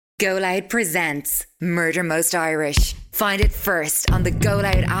Go Loud presents Murder Most Irish. Find it first on the Go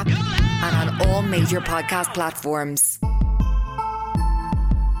Loud app and on all major podcast platforms.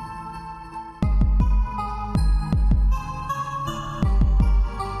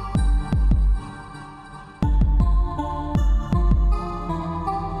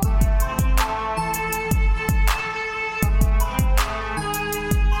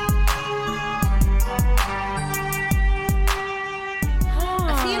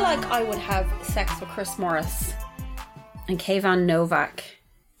 I would have sex with Chris Morris and Kayvan Novak.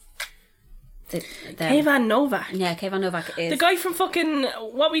 Kayvan Novak? Yeah, Kayvan Novak is... the guy from fucking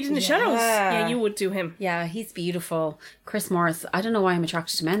What We Did in the Shadows. Yeah, you would do him. Yeah, he's beautiful. Chris Morris, I don't know why I'm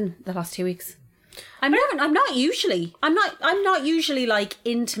attracted to men the last 2 weeks. I'm not usually like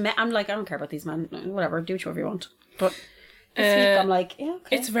into men. I'm like, I don't care about these men. Whatever, do whatever you want. But this week I'm like, yeah,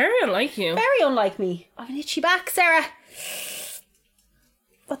 okay. It's very unlike you. Very unlike me. I have an itchy back, Sarah.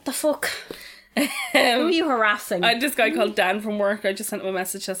 What the fuck? Who are you harassing? I had this guy called Dan from work. I just sent him a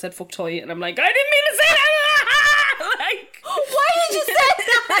message that said fuck toy, and I'm like, I didn't mean to say that. Like, why did you say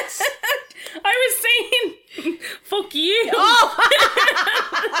that? I was saying fuck you. Oh.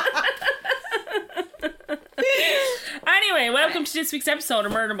 Anyway, welcome to this week's episode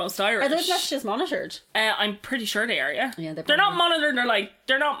of Murder Most Irish. Are those messages monitored? I'm pretty sure they are, yeah. Yeah, they're not monitored.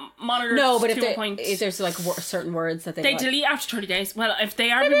 They're not monitored. No, but if there's like certain words that they delete after 30 days. Well, if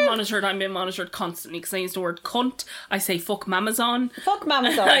they are being monitored, I'm being monitored constantly because I use the word cunt. I say fuck Mamazon. Fuck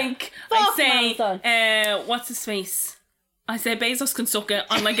Mamazon. Like fuck I say, Mamazon. What's his face? I say Bezos can suck it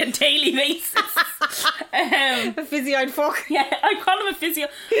on like a daily basis. A fizzy-eyed fuck. Yeah, I call him a physio.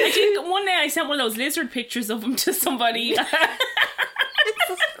 I think one day I sent one of those lizard pictures of him to somebody.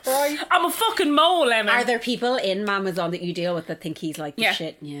 I'm a fucking mole, Emma. Are there people in Mamazon that you deal with that think he's like the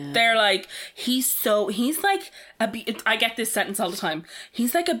shit? Yeah. They're like, he's like I get this sentence all the time.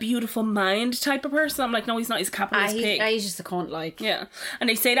 He's like a beautiful mind type of person. I'm like, no, he's not. He's a capitalist pig. He's just a cunt, like. Yeah. And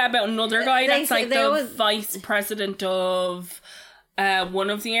they say that about another guy that's like the vice president of one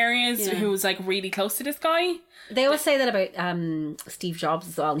of the areas who's like really close to this guy. They always say that about Steve Jobs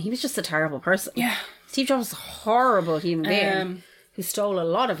as well, and he was just a terrible person. Yeah. Steve Jobs was a horrible human being. Who stole a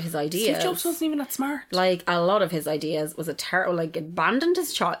lot of his ideas. Steve Jobs wasn't even that smart. Like, a lot of his ideas was a terrible, like, abandoned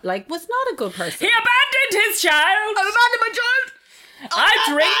his child. Like, was not a good person. He abandoned his child! I abandoned my child!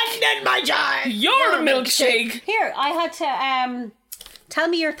 I abandoned my child! You're a milkshake! Here, I had to, tell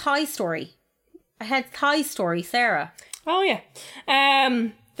me your Thai story. I had Thai story, Sarah. Oh, yeah.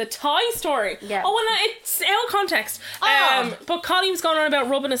 The Thai story. Yeah. Oh, well, it's out of context. But Colin was going on about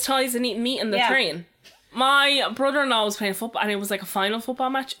rubbing his thighs and eating meat in the train. My brother-in-law was playing football and it was like a final football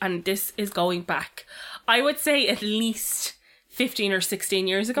match, and this is going back, I would say, at least 15 or 16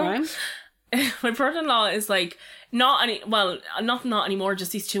 years ago. Right. My brother-in-law is like not anymore,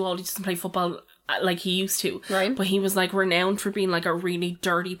 just he's too old. He doesn't play football like he used to. Right. But he was like renowned for being like a really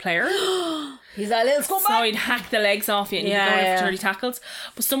dirty player. He's a little scumbag. So he'd hack the legs off you and he'd go in for dirty tackles.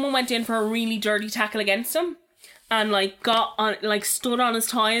 But someone went in for a really dirty tackle against him. And like got on, like stood on his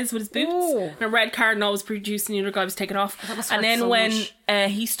thighs with his boots. Ooh. And a red card, and I was producing. The other guy was taken off. And then when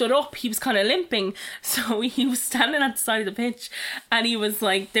he stood up, he was kind of limping. So he was standing at the side of the pitch, and he was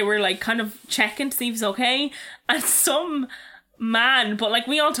like, they were like kind of checking to see if he was okay. And some man, but like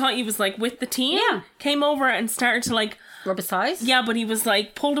we all thought he was like with the team, came over and started to like rub his thighs. Yeah, but he was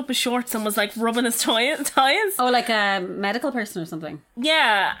like pulled up his shorts and was like rubbing his thighs. Oh, like a medical person or something.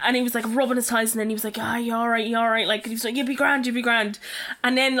 Yeah, and he was like rubbing his thighs, and then he was like, you alright, like he was like, you'll be grand,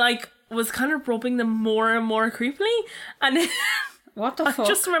 and then like was kind of rubbing them more and more creepily, and then what the fuck? I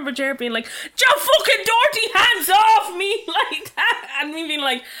just remember Jared being like, "Joe, fucking dirty, hands off me," like that, and me being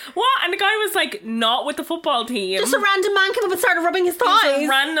like, "What?" And the guy was like, not with the football team. Just a random man came up and started rubbing his thighs. Just a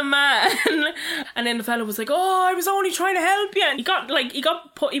random man, and then the fella was like, "Oh, I was only trying to help you." And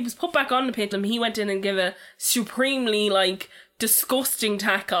he was put back on the pitch, and he went in and gave a supremely like disgusting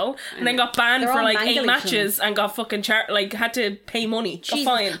tackle, and then got banned for like 8 matches and got fucking had to pay money. Got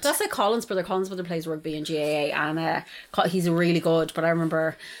fined. That's like Colin's brother. Colin's brother plays rugby in GAA, and he's really good. But I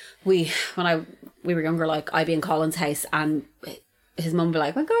remember when we were younger, like I'd be in Colin's house and his mum would be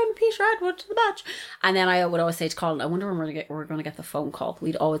like, "We're going Peter Edward to the match," and then I would always say to Colin, "I wonder when we're going to get the phone call."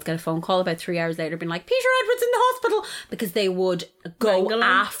 We'd always get a phone call about 3 hours later, being like, "Peter Edward's in the hospital," because they would go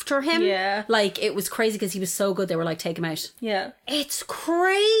after him. Yeah, like it was crazy because he was so good. They were like, "Take him out." Yeah, it's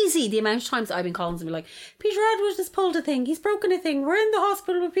crazy the amount of times I've been calling and be like, "Peter Edward has pulled a thing. He's broken a thing. We're in the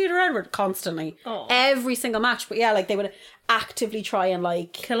hospital with Peter Edward," constantly. Every single match. But yeah, like they would actively try and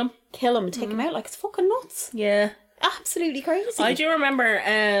like kill him, take him out. Like it's fucking nuts. Yeah. Absolutely crazy. I do remember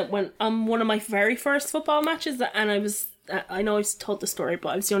when on one of my very first football matches, and I was I know I've told the story, but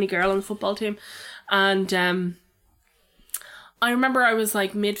I was the only girl on the football team. And I remember I was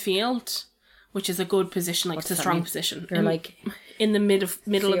like midfield, which is a good position, like it's a strong position. You're like in the middle of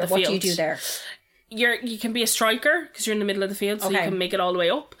the field. What do you do there? You can be a striker because you're in the middle of the field, so you can make it all the way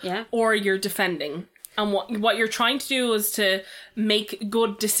up. Yeah. Or you're defending. And what you're trying to do is to make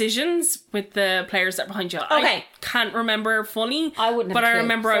good decisions with the players that are behind you. Okay. I can't remember fully. I wouldn't have but a I clue.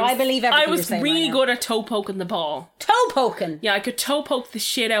 remember So I believe everything I you're was saying really right now. good at toe poking the ball. Toe poking? Yeah, I could toe poke the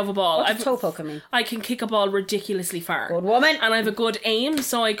shit out of a ball. What does toe poking mean? I can kick a ball ridiculously far. Good woman. And I have a good aim,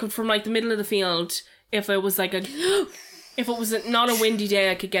 so I could, from like the middle of the field, if it was like if it was not a windy day,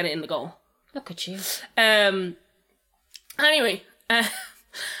 I could get it in the goal. Look at you. Anyway,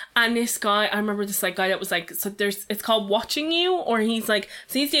 and this guy, I remember this like guy that was like, so it's called watching you, or he's like,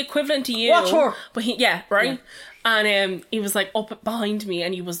 so he's the equivalent to you. Watch her. But right? Yeah. And he was like up behind me,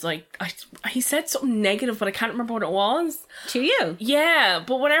 and he was like, he said something negative, but I can't remember what it was. To you? Yeah,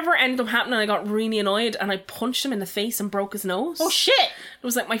 but whatever ended up happening, I got really annoyed, and I punched him in the face and broke his nose. Oh shit! It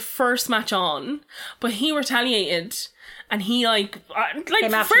was like my first match on, but he retaliated. And he fair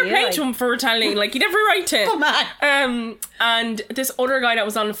play to him for retaliating. Like, he had every right to. Come on. And this other guy that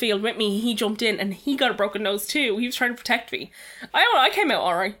was on the field with me, he jumped in and he got a broken nose too. He was trying to protect me. I came out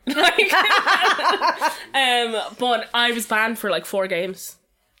alright. But I was banned for like 4 games.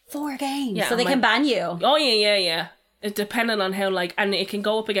 4 games. Yeah, so they can ban you. Oh yeah. It depended on how and it can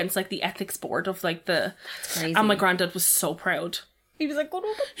go up against like the ethics board of like the. That's crazy. And my granddad was so proud. He was like,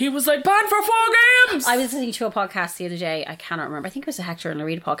 he was like, banned for 4 games! I was listening to a podcast the other day. I cannot remember. I think it was a Hector and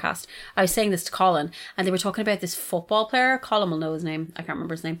Larita podcast. I was saying this to Colin, and they were talking about this football player. Colin will know his name. I can't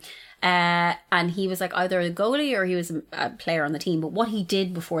remember his name. And he was like either a goalie or he was a player on the team. But what he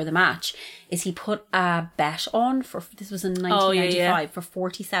did before the match is he put a bet on for, this was in 1995, for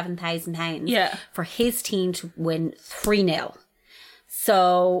 £47,000. Yeah. For his team to win 3-0.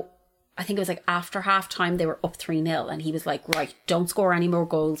 So I think it was like after half time they were up 3-0, and he was like, right, don't score any more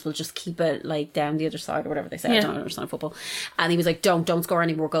goals, we'll just keep it like down the other side or whatever they say. I don't understand football. And he was like, don't score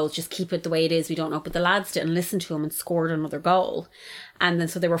any more goals, just keep it the way it is, we don't know. But the lads didn't listen to him and scored another goal, and then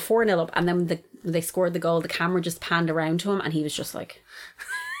so they were 4-0 up, and then when they scored the goal, the camera just panned around to him and he was just like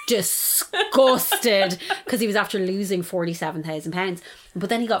disgusted because he was after losing £47,000. But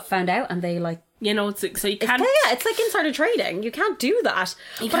then he got found out, and they like, you know, it's like, so you can't. It's like insider trading. You can't do that.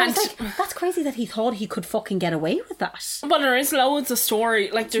 You but can't. I was like, that's crazy that he thought he could fucking get away with that. Well, there is loads of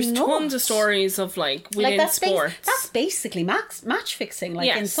there's tons of stories of like within sports. That's basically match fixing,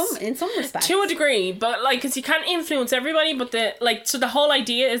 like in some respects. To a degree, but like, because you can't influence everybody. But the whole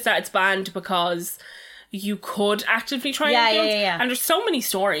idea is that it's banned because you could actively try and influence. Yeah. And there's so many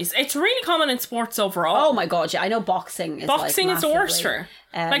stories. It's really common in sports overall. Oh my god, yeah. I know boxing is the worst for.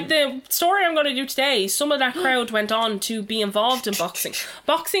 Like the story I'm going to do today, some of that crowd went on to be involved in boxing.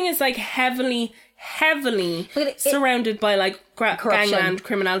 Boxing is like heavily surrounded by like gangland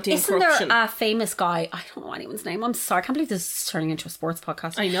criminality and corruption. Isn't there a famous guy, I don't know anyone's name, I'm sorry, I can't believe this is turning into a sports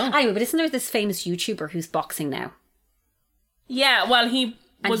podcast. I know. Anyway, but isn't there this famous YouTuber who's boxing now? Yeah, well, he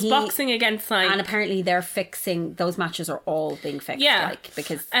was boxing against like, and apparently they're fixing, those matches are all being fixed. Yeah, like,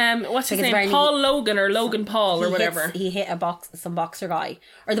 because what's his name? Paul Logan or Logan Paul or whatever. He hit some boxer guy,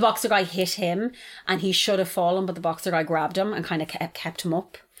 or the boxer guy hit him, and he should have fallen, but the boxer guy grabbed him and kind of kept him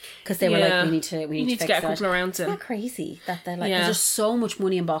up because they were like, we need to fix get a that. couple of rounds in. Isn't that crazy that they're like, there's so much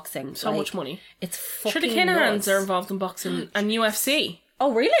money in boxing, so much money. It's fucking the Kinahans nuts. are involved in boxing and UFC.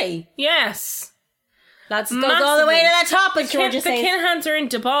 Oh really? Yes. Lads, goes all the way to the top, and Georgia the says. Kinahans are in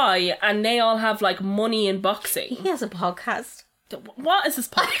Dubai and they all have like money in boxing. He has a podcast. What is this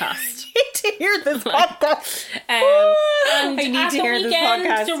podcast? I need to hear this podcast. And I need to hear this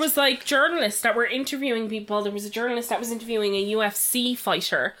podcast. There was like journalists that were interviewing people. There was a journalist that was interviewing a UFC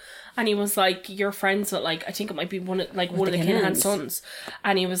fighter, and he was like, "You're friends with like, I think it might be one of the Kinahan sons,"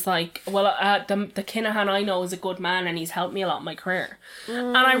 and he was like, "Well, the Kinahan I know is a good man, and he's helped me a lot in my career."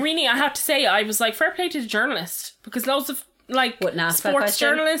 And I have to say, I was like, fair play to the journalist, because loads of like sports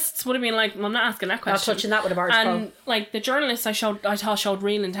journalists would have been like, well, I'm not asking that question. Not touching that with a barge pole. And like the journalist I thought showed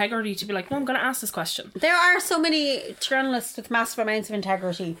real integrity to be like, no, I'm going to ask this question. There are so many journalists with massive amounts of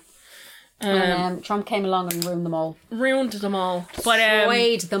integrity. And Trump came along and ruined them all. But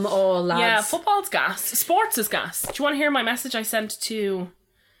destroyed them all, lads. Yeah, football's gas. Sports is gas. Do you want to hear my message I sent to...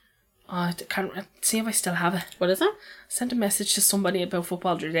 I can't see if I still have it. What is it? sent a message to somebody about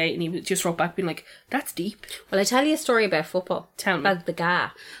football the other day, and he just wrote back being like, that's deep. Well, I tell you a story about football. Tell me. About the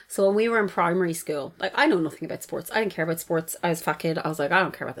GA. So when we were in primary school, like, I know nothing about sports. I didn't care about sports. I was a fat kid. I was like, I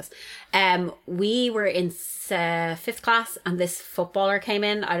don't care about this. We were in 5th class, and this footballer came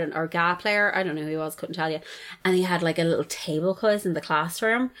in, our GA player, I don't know who he was, couldn't tell you, and he had like a little table quiz in the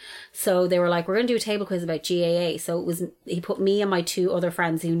classroom. So they were like, we're going to do a table quiz about GAA. So he put me and my 2 other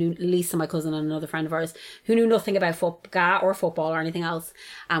friends who knew, Lisa, my cousin, and another friend of ours, who knew nothing about GA or football or anything else,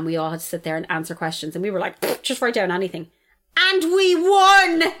 and we all had to sit there and answer questions, and we were like, just write down anything. And we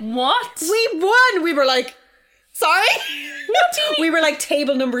won! What? We won! We were like, sorry? What do you mean? We were like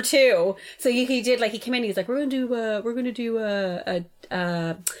table number 2. So he did, like, he came in, he's like, we're gonna do a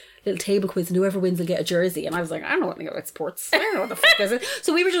little table quiz, and whoever wins will get a jersey. And I was like, I don't know anything about sports. I don't know what the fuck is it.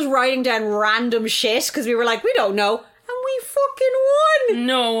 So we were just writing down random shit, because we were like, we don't know. And we fucking won!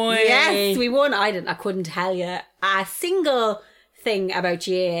 No way. Yes, we won. I couldn't tell you a single thing about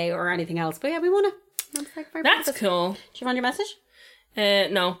GAA or anything else. But yeah, we won it. That's cool. Did you find your message?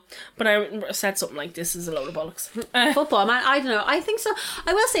 No, but I said something like, this is a load of bollocks. Football, man, I don't know. I think so.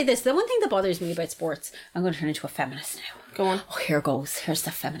 I will say this. The one thing that bothers me about sports, I'm going to turn into a feminist now. Go on. Oh, here goes. Here's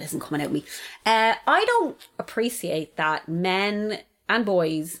the feminism coming out of me. I don't appreciate that men and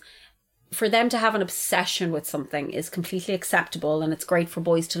boys, for them to have an obsession with something is completely acceptable, and it's great for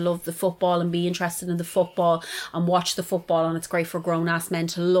boys to love the football and be interested in the football and watch the football, and it's great for grown-ass men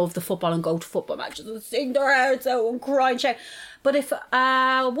to love the football and go to football matches and sing their hearts out and cry and shout. But if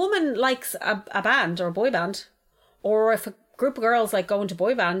a woman likes a band or a boy band, or if a group of girls like going to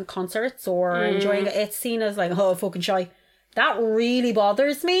boy band concerts or enjoying it, it's seen as like, oh, fucking shy. That really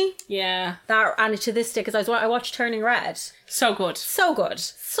bothers me. Yeah. And to this day, because I watched Turning Red. So good. So good.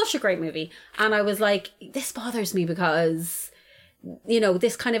 Such a great movie. And I was like, this bothers me because, you know,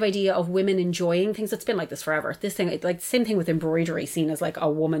 this kind of idea of women enjoying things, it's been like this forever. This thing, like, same thing with embroidery, seen as like a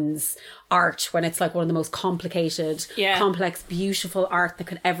woman's art, when it's like one of the most complicated, complex, beautiful art that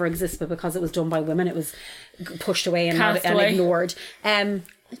could ever exist, but because it was done by women, it was pushed away and ignored.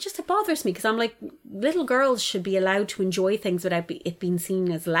 It bothers me, because I'm like, little girls should be allowed to enjoy things without it being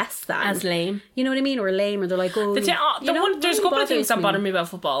seen as less than. As lame. You know what I mean? Or lame, or they're like, oh... There's a couple of things that bother me about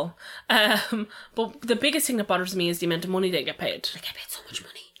football. But the biggest thing that bothers me is the amount of money they get paid. They get paid so much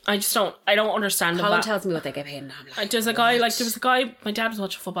money. I don't understand that. Colin tells me what they get paid, and I'm like... There was a guy, my dad was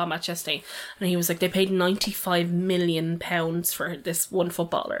watching a football match yesterday, and he was like, they paid £95 million for this one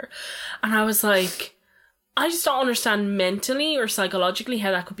footballer. And I was like... I just don't understand mentally or psychologically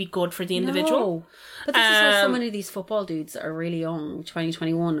how that could be good for the individual. No. But this is how so many of these football dudes that are really young,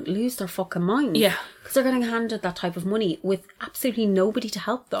 2021, lose their fucking minds. Yeah. Because they're getting handed that type of money with absolutely nobody to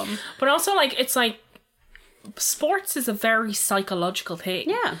help them. But also, like, it's like, sports is a very psychological thing.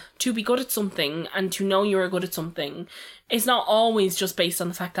 Yeah. To be good at something and to know you're good at something is not always just based on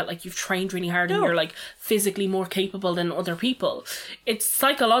the fact that, like, you've trained really hard and you're, like, physically more capable than other people. It's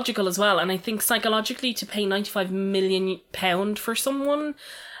psychological as well. And I think psychologically, to pay £95 million for someone,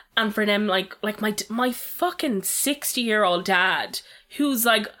 and for them, like my fucking 60-year-old dad, who's,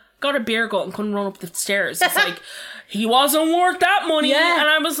 like, got a beer gut and couldn't run up the stairs. It's like, he wasn't worth that money. Yeah. And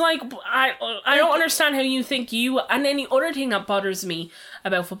I was like, I don't understand how you think you... And then the other thing that bothers me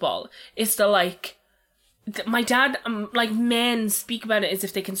about football is the, like... My dad, like, men speak about it as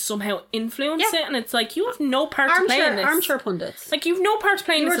if they can somehow influence it, and it's like, you have no part to play in this. Armchair pundits. Like, you've no part to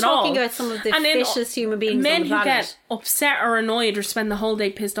play in this at all. You were talking about some of the vicious human beings men on the who planet. get upset or annoyed or spend the whole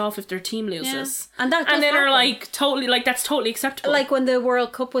day pissed off if their team loses. Yeah. And then are like, totally, like, that's totally acceptable. Like when the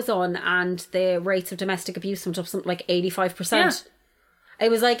World Cup was on and the rates of domestic abuse went up something like 85%. Yeah.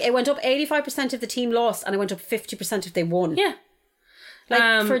 It was like, it went up 85% if the team lost, and it went up 50% if they won. Yeah.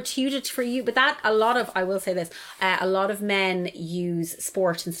 Like, for you, but that, I will say this, a lot of men use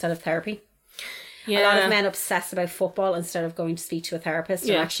sport instead of therapy. Yeah. A lot of men obsess about football instead of going to speak to a therapist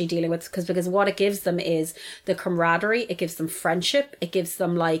and actually dealing with, because what it gives them is the camaraderie, it gives them friendship, it gives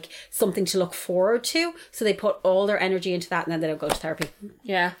them, like, something to look forward to, so they put all their energy into that, and then they don't go to therapy.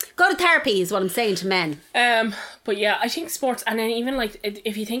 Yeah. Go to therapy is what I'm saying to men. But yeah, I think sports, and then even, like,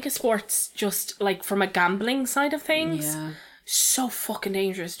 if you think of sports just, like, from a gambling side of things... Yeah. So fucking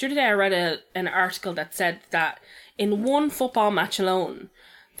dangerous. The other day I read an article that said that in one football match alone,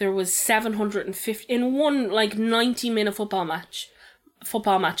 there was 750 in one, like, 90-minute football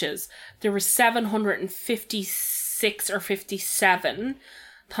matches, there were 756 or 57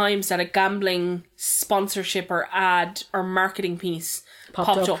 times that a gambling sponsorship or ad or marketing piece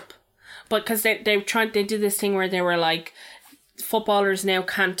popped up. But because they did this thing where they were like, footballers now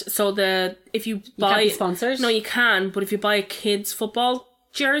can't, if you buy can't be sponsors? No, you can, but if you buy a kid's football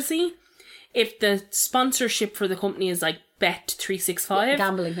jersey, if the sponsorship for the company is like Bet365,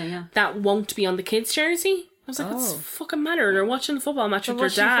 gambling thing, yeah. that won't be on the kids' jersey. I was like, what's the fucking matter? They're watching a football match with their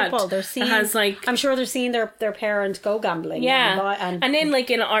dad. Football. They're seeing, has like, I'm sure they're seeing their parent go gambling. yeah, and then like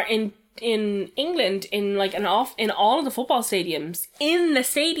in England, in all of the football stadiums, in the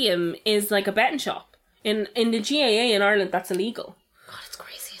stadium is like a betting shop. In the GAA in Ireland, that's illegal. God, it's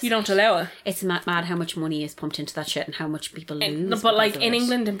crazy. You don't allow it. It's mad how much money is pumped into that shit and how much people lose. But like in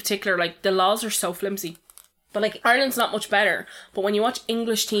England in particular, like the laws are so flimsy. But like Ireland's not much better. But when you watch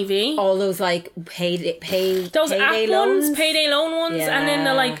English TV, all those like those payday app loans, ones, payday loan ones, and then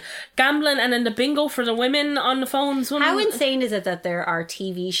the like gambling, and then the bingo for the women on the phones. How insane is it that there are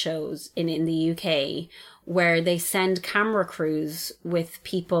TV shows in the UK where they send camera crews with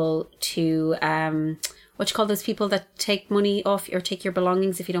people to what you call those people that take money off or take your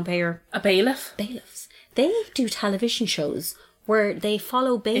belongings if you don't pay your bailiffs. They do television shows where they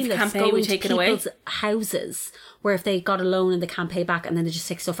follow bailiffs going to people's houses where if they got a loan and they can't pay back and then they just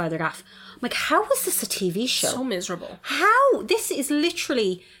take stuff out of their gaff. I'm like, how is this a TV show? So miserable. How? This is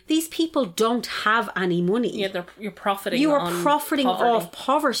literally, these people don't have any money. Yeah, you're profiting. You are profiting off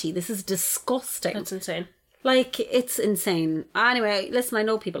poverty. This is disgusting. That's insane. Like, it's insane. Anyway, listen, I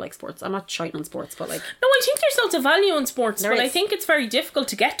know people like sports. I'm not shouting on sports, but like... No, I think there's lots of value in sports, but I think it's very difficult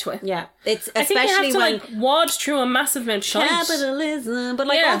to get to it. Yeah. It's I think you have to, like, wad through a massive amount of shite. Capitalism. But,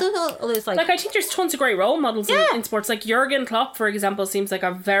 like, all those, like... Like, I think there's tons of great role models in sports. Like, Jurgen Klopp, for example, seems like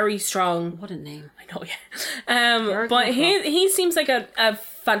a very strong... What a name. I know, yeah. But he seems like a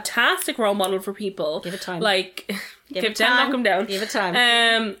fantastic role model for people. Give it time. Like... Give it time, knock him down. Give it time.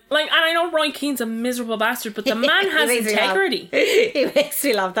 Like, and I know Roy Keane's a miserable bastard, but the man has integrity. He makes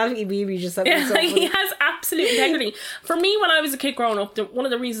me laugh. That meme just said so funny. He has absolute integrity. For me, when I was a kid growing up, one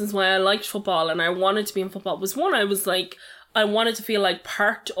of the reasons why I liked football and I wanted to be in football was one, I was like, I wanted to feel like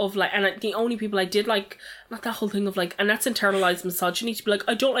part of like, and the only people I did like, not that whole thing of like, and that's internalized misogyny to be like,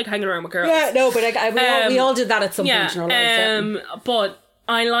 I don't like hanging around with girls. Yeah, no, but like, we all did that at some point in our lives. But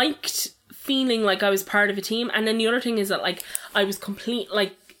I liked feeling like I was part of a team. And then the other thing is that like I was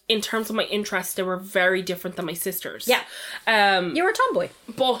like in terms of my interests, they were very different than my sisters. Yeah. You were a tomboy.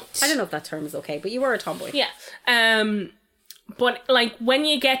 But I don't know if that term is okay, but you were a tomboy. Yeah. But like when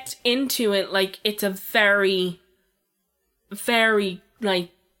you get into it, like it's a very, very like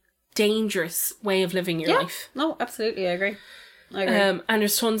dangerous way of living your life. No, absolutely, I agree. And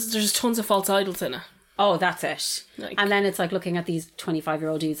there's tons of false idols in it. Oh, that's it. Like, and then it's like looking at these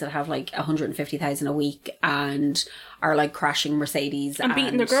 25-year-old dudes that have like 150,000 a week and are like crashing Mercedes and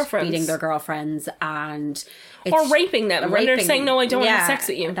beating their girlfriends, and or raping them when they're saying, no, I don't want to have sex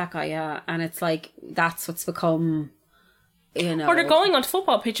with you. That guy, yeah. And it's like, that's what's become, you know. Or they're going on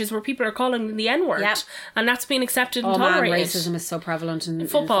football pitches where people are calling them the N-word, and that's being accepted and tolerated. Man, racism is so prevalent in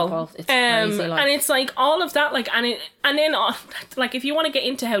football. It's crazy, like. And it's like all of that, like, and then like if you want to get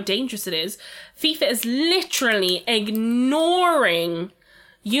into how dangerous it is, FIFA is literally ignoring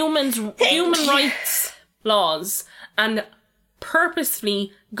human rights laws and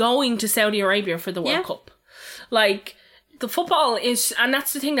purposefully going to Saudi Arabia for the World Cup. Like, the football is, and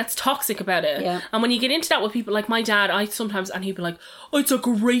that's the thing that's toxic about it. Yeah. And when you get into that with people, like my dad, and he'd be like, oh, it's a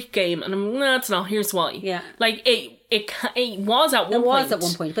great game. And I'm like, no, it's not. Here's why. Yeah. Like, it was at one point. It was at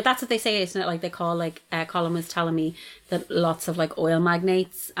one point. But that's what they say, isn't it? Like, they call, like, Colin was telling me that lots of, like, oil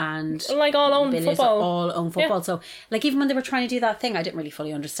magnates and... like, all own football. All own football. Yeah. So, like, even when they were trying to do that thing, I didn't really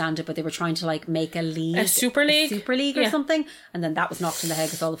fully understand it, but they were trying to, like, make a league. A Super League or something. And then that was knocked in the head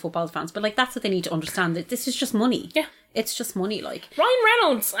because all the football fans. But, like, that's what they need to understand. That this is just money. Yeah. It's just money, like. Ryan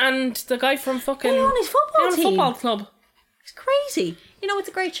Reynolds and the guy from fucking... They own his football team. Football club. It's crazy. You know, it's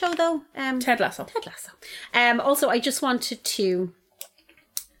a great show, though. Ted Lasso. Also, I just wanted to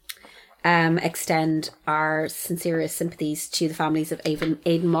extend our sincerest sympathies to the families of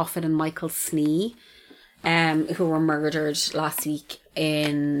Aidan Moffat and Michael Snee, who were murdered last week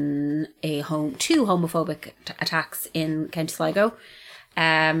in two homophobic attacks in County Sligo.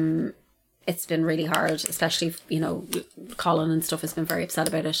 It's been really hard, especially, you know, Colin and stuff has been very upset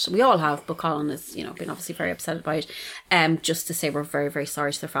about it. We all have, but Colin has, you know, been obviously very upset about it. Just to say we're very, very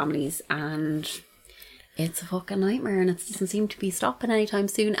sorry to their families, and it's a fucking nightmare, and it doesn't seem to be stopping anytime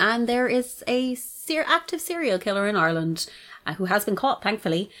soon. And there is a active serial killer in Ireland who has been caught,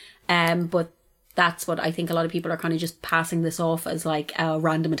 thankfully. But that's what I think a lot of people are kind of just passing this off as like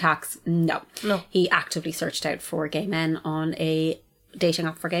random attacks. No. He actively searched out for gay men on a dating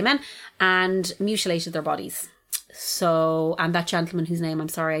app for gay men and mutilated their bodies. So, and that gentleman whose name I'm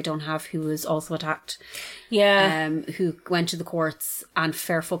sorry I don't have, who was also attacked, who went to the courts, and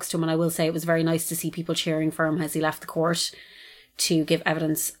fair fucks to him. And I will say it was very nice to see people cheering for him as he left the court to give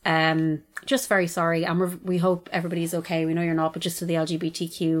evidence. Just very sorry, and we hope everybody's okay. We know you're not, but just to the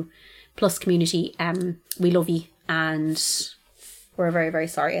LGBTQ plus community, we love you, and we're very, very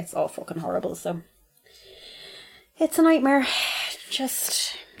sorry. It's all fucking horrible. So it's a nightmare.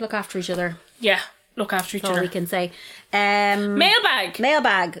 Just look after each other. Yeah. Look after each That's all other. we can say. Mailbag.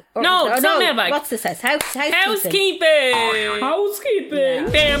 No, it's not mailbag. What's this? Housekeeping. Housekeeping.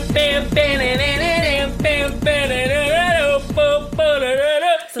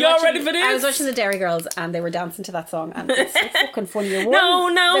 Y'all ready for this? I was watching the Dairy Girls and they were dancing to that song, and it's so fucking funny. No.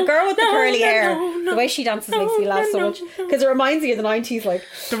 The girl with the curly hair, the way she dances makes me laugh so much because it reminds me of the 90s, like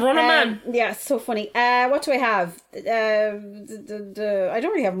the Running Man. Yeah, so funny. What do I have? I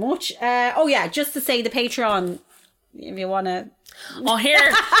don't really have much. Oh yeah, just to say the Patreon, if you want to. Oh,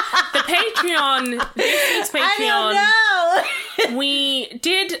 here, the Patreon. This week's Patreon. I don't know. we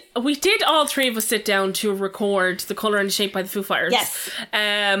did all three of us sit down to record The Colour and the Shape by the Foo Fighters. Yes.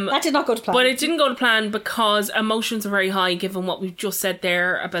 That did not go to plan. But it didn't go to plan because emotions are very high given what we've just said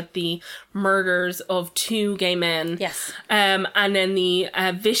there about the murders of 2 gay men. Yes. And then the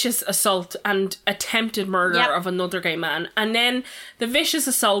vicious assault and attempted murder of another gay man. And then the vicious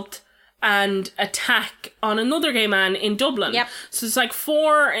assault and attack on another gay man in Dublin. Yep. So it's like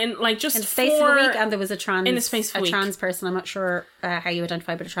 4 in like just in the space 4 of a week, and there was a trans person. I'm not sure how you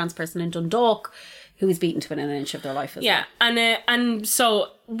identify, but a trans person in Dundalk who was beaten to within an inch of their life. Yeah, and so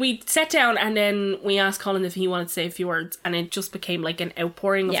we sat down and then we asked Colin if he wanted to say a few words, and it just became like an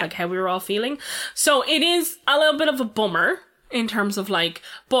outpouring of like how we were all feeling. So it is a little bit of a bummer in terms of like,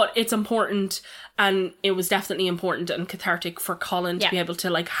 but it's important, and it was definitely important and cathartic for Colin to be able to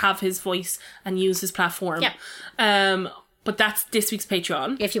like have his voice and use his platform. But that's this week's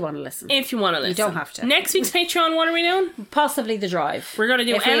Patreon. If you want to listen. You don't have to. Next week's Patreon, what are we doing? Possibly the drive. We're going to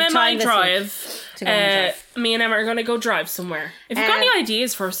do MMI Drive. Me and Emma are going to go drive somewhere. If you've got any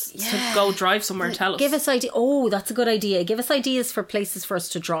ideas for us to go drive somewhere, tell us. Give us ideas. Oh, that's a good idea. Give us ideas for places for us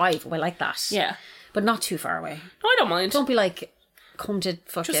to drive. Oh, I like that. Yeah. But not too far away. No, I don't mind. Don't be like, come to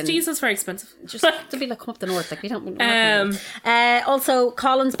fucking... Just diesel's very expensive. Just to be like, come up the north. Like, we don't... Also,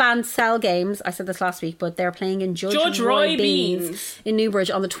 Colin's band Cell Games, I said this last week, but they're playing in Judge Roy Beans in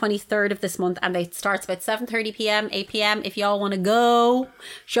Newbridge on the 23rd of this month, and it starts about 7:30pm, 8pm. If y'all want to go,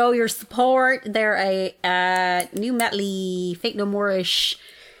 show your support. They're a new metal-y, Fake No More-ish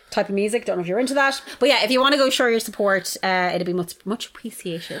type of music. Don't know if you're into that, but yeah, if you want to go show your support, it'd be much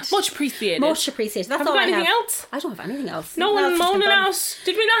appreciated. Much appreciated. That's have all you got I anything have. else? I don't have anything else. No one moaning out.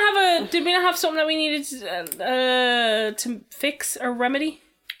 Did we not have something that we needed to fix or remedy?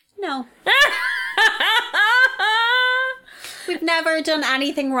 No. We've never done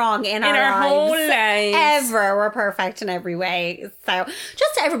anything wrong in our lives. Whole lives. Ever. We're perfect in every way. So,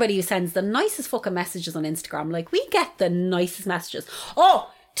 just to everybody who sends the nicest fucking messages on Instagram, like, we get the nicest messages.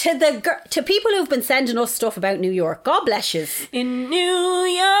 Oh, to people who've been sending us stuff about New York, God bless you. In New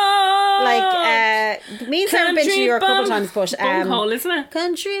York. Like, me and Sarah have been to New York a couple of times, but bunghole, isn't it?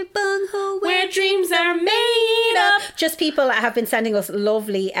 Country bunghole where dreams are made up. Just people that have been sending us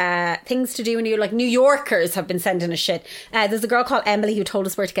lovely things to do in New York. Like, New Yorkers have been sending us shit. There's a girl called Emily who told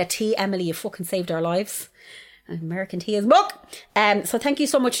us where to get tea. Emily, you fucking saved our lives. American tea is book. So thank you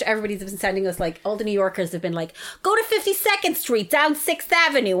so much to everybody who's been sending us, like, all the New Yorkers have been like, go to 52nd Street down 6th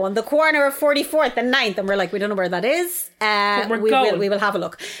Avenue on the corner of 44th and 9th, and we're like, we don't know where that is. We will have a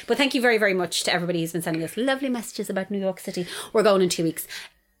look. But thank you very, very much to everybody who's been sending us lovely messages about New York City. We're going in 2 weeks.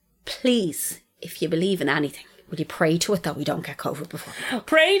 Please, if you believe in anything, will you pray to it that we don't get COVID before we go?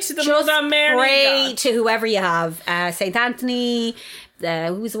 Pray to the Mother Mary. Pray God. to whoever you have. St. Anthony,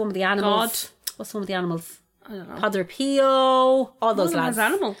 who's the one with the animals? God. What's the one with the animals? I don't know. Padre Pio, all those lads.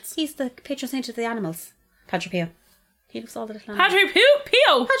 Has animals. He's the patron saint of the animals. Padre Pio. He loves all the little Padre animals.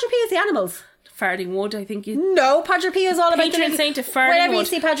 Pio. Padre Pio is the animals. Farting Wood, I think. You... No, Padre Pio is all about the patron saint of Farting Whenever Wood. you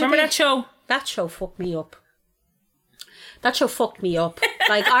see Padre Remember Pio, that show? That show fucked me up.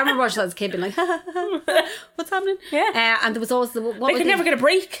 Like, I remember watching that as a kid being like, what's happening? Yeah. And there was always the... They could never get a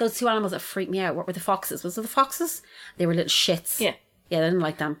break. Those 2 animals that freaked me out. What were the foxes? Was it the foxes? They were little shits. Yeah. Yeah, I didn't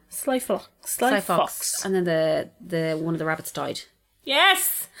like them. Sly Fox. And then the one of the rabbits died.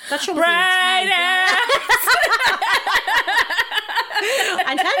 Yes. That show was Bright intense.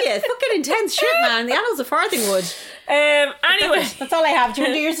 I tell you, it's fucking intense shit, man. The animals of Farthing Wood. Anyway. That's all I have. Do you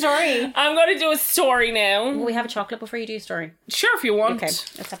want to do your story? I'm going to do a story now. Will we have a chocolate before you do your story? Sure, if you want. Okay,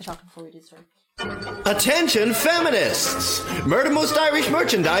 let's have a chocolate before we do the story. Attention feminists! Murder Most Irish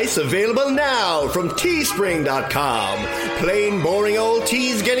merchandise available now from teespring.com. Plain boring old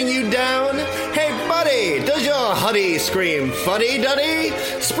teas getting you down? Hey buddy, Hey, does your huddy scream fuddy-duddy?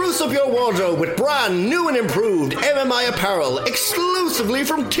 Spruce up your wardrobe with brand new and improved MMI apparel exclusively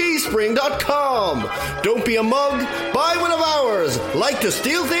from Teespring.com. Don't be a mug, buy one of ours. Like to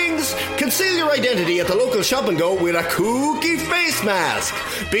steal things? Conceal your identity at the local shop and go with a kooky face mask.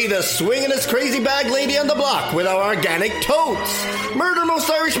 Be the swingin'est crazy bag lady on the block with our organic totes. Murder Most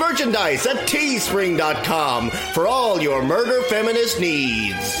Irish merchandise at Teespring.com for all your murder feminist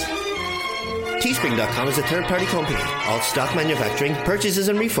needs. Teespring.com is a third-party company. All stock manufacturing, purchases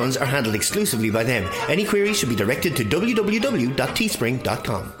and refunds are handled exclusively by them. Any queries should be directed to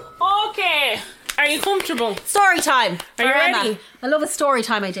www.teespring.com. Okay. Are you comfortable? Story time. Are you ready? I love a story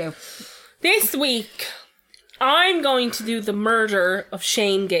time, I do. This week, I'm going to do the murder of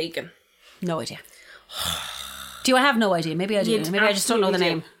Shane Gagan. No idea. Do I have no idea? Maybe I do. Maybe I just don't know the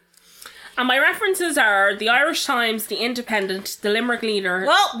name. And my references are the Irish Times, the Independent, the Limerick Leader,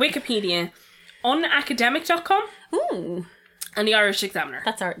 Wikipedia, unacademic.com, and the Irish Examiner.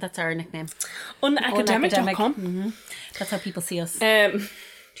 That's our nickname. Unacademic.com. Mm-hmm. That's how people see us.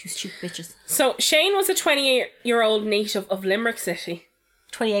 Two stupid bitches. So Shane was a 28-year-old native of Limerick City.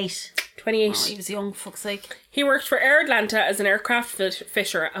 28. Oh, he was young, fuck's sake. He worked for Air Atlanta as an aircraft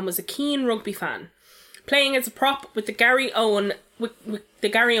fitter and was a keen rugby fan, playing as a prop with the Gary Owen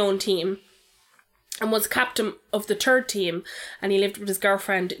team, and was captain of the third team, and he lived with his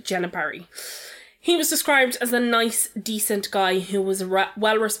girlfriend Jenna Barry. He was described as a nice, decent guy who was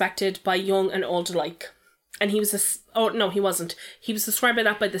well respected by young and old alike. And he was he wasn't. He was described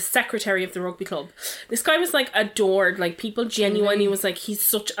by the secretary of the rugby club. This guy was like adored. Like people genuinely was like, he's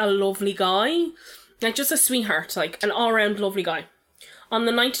such a lovely guy, like just a sweetheart, like an all round lovely guy. On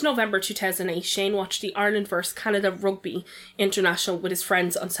the 9th of November 2008, Shane watched the Ireland vs Canada Rugby International with his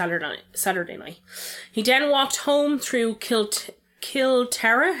friends on Saturday night. He then walked home through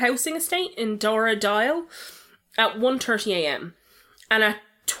Kilterra housing estate in Dora Dial at 1:30am. And at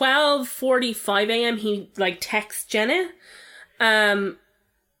 12:45am, he texts Jenna. And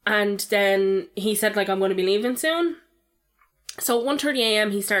then he said, I'm going to be leaving soon. So at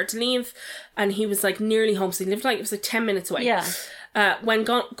 1:30am, he started to leave, and he was nearly home. So he lived it was 10 minutes away. Yeah. When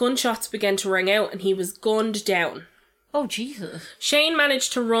gunshots began to ring out and he was gunned down. Oh, Jesus. Shane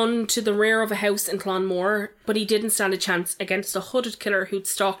managed to run to the rear of a house in Clonmore, but he didn't stand a chance against a hooded killer who'd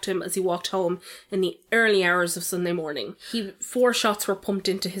stalked him as he walked home in the early hours of Sunday morning. 4 shots were pumped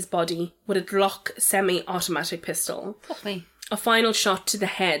into his body with a Glock semi-automatic pistol. Fuck me. A final shot to the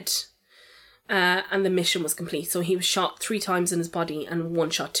head, and the mission was complete. So he was shot 3 times in his body and 1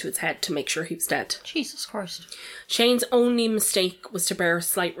 shot to his head to make sure he was dead. Jesus Christ. Shane's only mistake was to bear a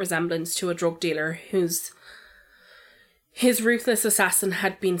slight resemblance to a drug dealer his ruthless assassin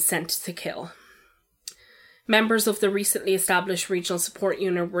had been sent to kill. Members of the recently established Regional Support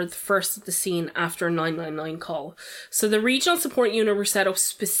Unit were the first at the scene after a 999 call. So the Regional Support Unit were set up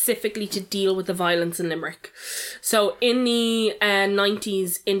specifically to deal with the violence in Limerick. So in the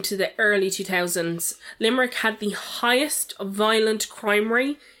 90s into the early 2000s, Limerick had the highest violent crime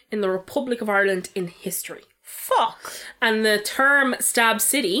rate in the Republic of Ireland in history. Fuck. And the term Stab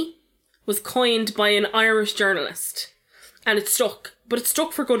City was coined by an Irish journalist. And it stuck. But it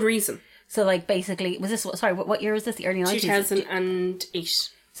stuck for good reason. So, basically, was this... Sorry, what year was this? The early 90s? 2008.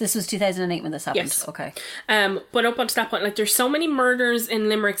 So this was 2008 when this happened? Yes. Okay. But up until that point, there's so many murders in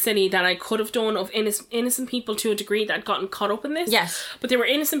Limerick City that I could have done of innocent people to a degree that had gotten caught up in this. Yes. But there were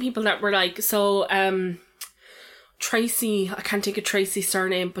innocent people that were Tracy, I can't think of Tracy's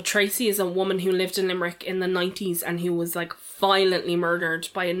surname, but Tracy is a woman who lived in Limerick in the 90s and who was violently murdered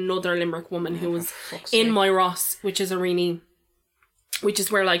by another Limerick woman who was in Moyross, which is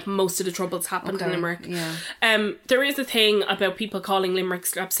where most of the troubles happened in Limerick. Yeah. There is a thing about people calling Limerick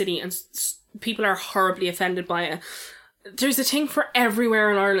Stab City, and people are horribly offended by it. There's a thing for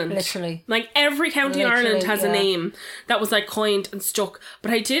everywhere in Ireland. Literally. Every county in Ireland has a name that was coined and stuck. But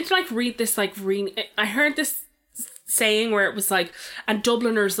I did read this I heard this saying where it was and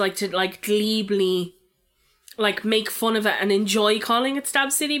Dubliners to gleefully make fun of it and enjoy calling it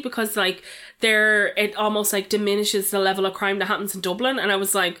Stab City because it almost diminishes the level of crime that happens in Dublin. And I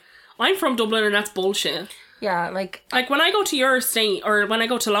was I'm from Dublin and that's bullshit. Yeah, when I go to your estate or when I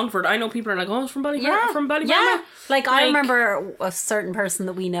go to Longford, I know people are oh, it's from Ballyfermot. Yeah, from Ballyfermot. Yeah. I remember a certain person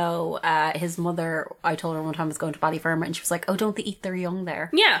that we know, his mother, I told her one time was going to Ballyfermot and she was oh, don't they eat their young there?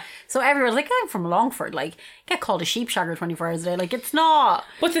 Yeah. So everyone's I'm from Longford, get called a sheepshagger 24 hours a day, it's not.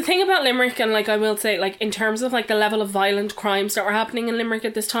 But the thing about Limerick, and I will say, in terms of the level of violent crimes that were happening in Limerick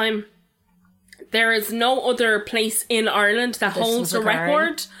at this time, there is no other place in Ireland that holds the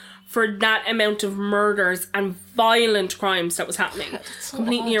record for that amount of murders and violent crimes that was happening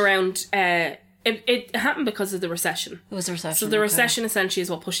completely around It happened because of the recession. It was a recession. So the recession essentially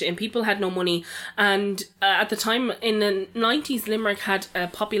is what pushed it in. People had no money, and at the time in the 90s, Limerick had a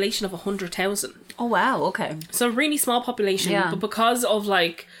population of 100,000. Oh wow, okay. So a really small population, but because of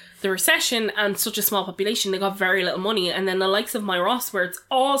like the recession and such a small population, they got very little money. And then the likes of Myross, where it's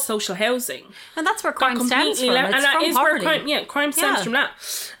all social housing, and that's where crime stems from. And that is poverty. where crime stems from that.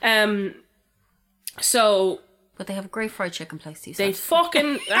 But they have a great fried chicken place, you said. They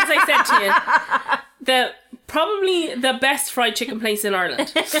fucking, as I said to you, probably the best fried chicken place in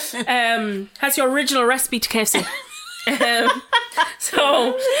Ireland. Has your original recipe to KFC.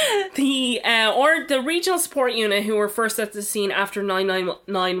 So the regional support unit, who were first at the scene after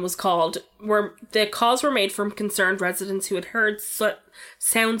 999 was called, the calls were made from concerned residents who had heard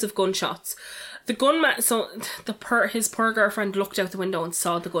sounds of gunshots. The gunman, his poor girlfriend looked out the window and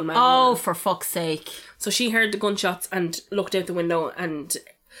saw the gunman. Oh, for fuck's sake. So she heard the gunshots and looked out the window and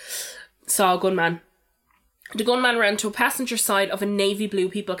saw a gunman. The gunman ran to a passenger side of a navy blue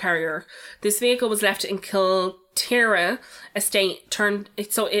people carrier. This vehicle was left in Kiltira estate,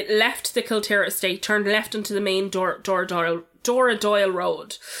 it left the Kiltira estate, turned left onto the main Dora Doyle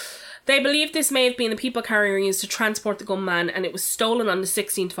Road. They believe this may have been the people carrier used to transport the gunman, and it was stolen on the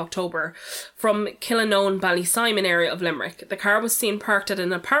 16th of October from Killanone, Ballysimon area of Limerick. The car was seen parked at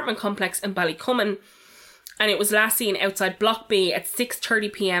an apartment complex in Ballycummin, and it was last seen outside Block B at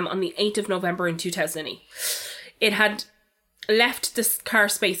 6:30 p.m. on the 8th of November in 2008. It had left the car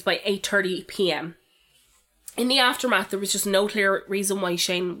space by 8:30 p.m. In the aftermath, there was just no clear reason why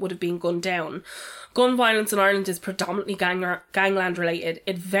Shane would have been gunned down. Gun violence in Ireland is predominantly gangland related.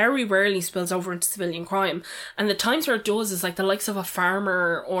 It very rarely spills over into civilian crime. And the times where it does is like the likes of a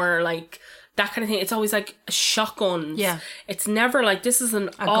farmer or like that kind of thing. It's always like shotguns. Yeah. It's never like this is an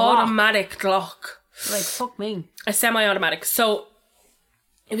automatic Glock. Like, fuck me. A semi-automatic. So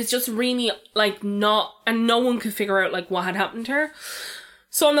it was just really like not, and no one could figure out like what had happened to her.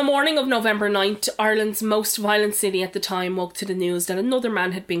 So on the morning of November 9th, Ireland's most violent city at the time woke to the news that another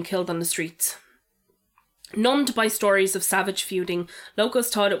man had been killed on the streets. Numbed by stories of savage feuding, locals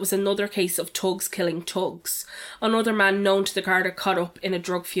thought it was another case of thugs killing thugs. Another man known to the Garda caught up in a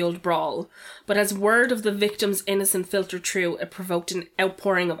drug-fueled brawl. But as word of the victim's innocence filtered through, it provoked an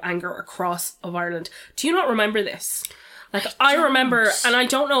outpouring of anger across of Ireland. Do you not remember this? Like, I remember, and I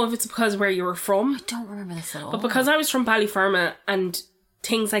don't know if it's because where you were from. I don't remember this at all. But because I was from Ballyferma and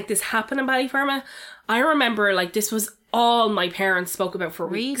things like this happen in Ballyferma, I remember, like, this was all my parents spoke about for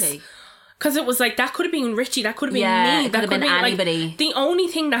weeks. Really? Because it was like, that could have been Richie, that could have been me. That could have been anybody. Like, the only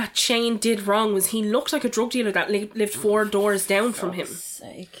thing that Shane did wrong was he looked like a drug dealer that lived 4 doors down from him.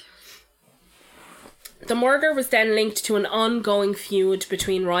 Sake. The murder was then linked to an ongoing feud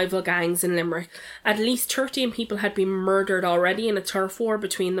between rival gangs in Limerick. At least 13 people had been murdered already in a turf war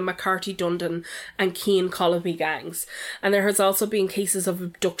between the McCarthy-Dundon and Keane-Colby gangs. And there has also been cases of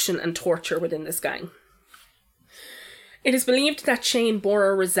abduction and torture within this gang. It is believed that Shane bore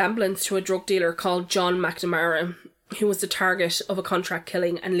a resemblance to a drug dealer called John McNamara, who was the target of a contract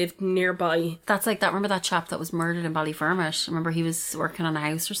killing and lived nearby. That's like that. Remember that chap that was murdered in Ballyfermot? Remember he was working on a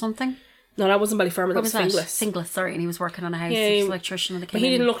house or something? No, that wasn't Ballyfermot, that was Finglas. Finglas, sorry, and he was working on a house. He was an electrician. And but he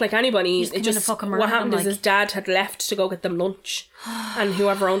didn't look like anybody. It just what happened is his dad had left to go get them lunch, and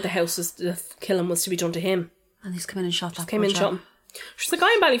whoever owned the house, the killing was to be done to him. And he's come in and shot that. Came in and shot him. There's a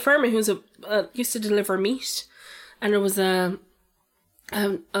guy in Ballyfermot who's used to deliver meat, and there was a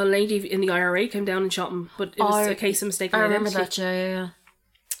lady in the IRA came down and shot him, but it was a case of mistaken identity. I remember that, yeah.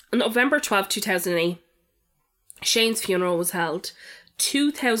 On November 12, 2008, Shane's funeral was held.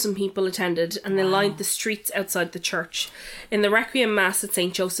 2,000 people attended and they lined the streets outside the church in the Requiem Mass at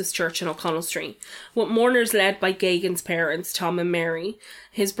St. Joseph's Church in O'Connell Street, with mourners led by Gagan's parents, Tom and Mary,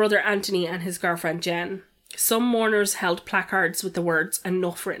 his brother Anthony and his girlfriend Jen. Some mourners held placards with the words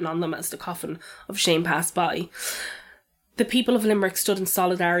 "Enough" written on them as the coffin of Shane passed by. The people of Limerick stood in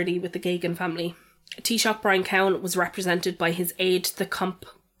solidarity with the Gagan family. Taoiseach Brian Cowan was represented by his aide, the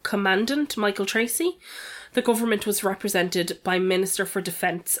Commandant Michael Tracy. The government was represented by Minister for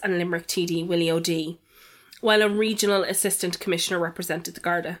Defence and Limerick TD Willie O'Dea, while a regional assistant commissioner represented the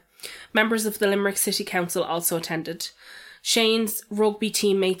Garda. Members of the Limerick City Council also attended. Shane's rugby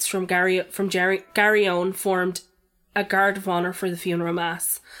teammates from Garryowen formed a guard of honour for the funeral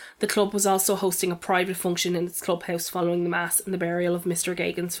mass. The club was also hosting a private function in its clubhouse following the mass and the burial of Mr.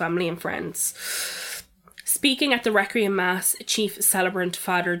 Gagan's family and friends. Speaking at the Requiem Mass, Chief Celebrant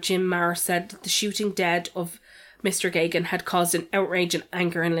Father Jim Marr said that the shooting dead of Mr. Gagan had caused an outrage and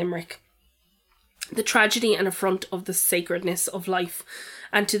anger in Limerick. The tragedy and affront of the sacredness of life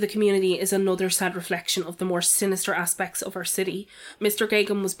and to the community is another sad reflection of the more sinister aspects of our city. Mr.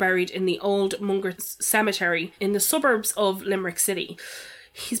 Geoghegan was buried in the old Mungret Cemetery in the suburbs of Limerick City.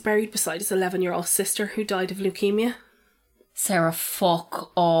 He's buried beside his 11-year-old sister who died of leukemia. Sarah,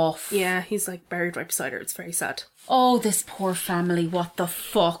 fuck off. Yeah, he's like buried right beside her. It's very sad. Oh, this poor family. What the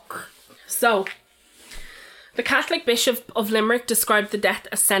fuck? So, the Catholic Bishop of Limerick described the death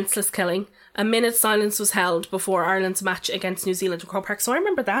as senseless killing. A minute's silence was held before Ireland's match against New Zealand at Croke Park. So I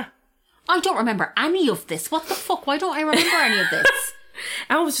remember that. I don't remember any of this. What the fuck? Why don't I remember any of this?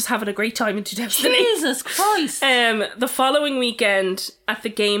 I was just having a great time in 2008. Jesus Christ. The following weekend at the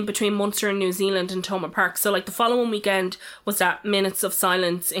game between Munster and New Zealand in Thomond Park. So like the following weekend was that minutes of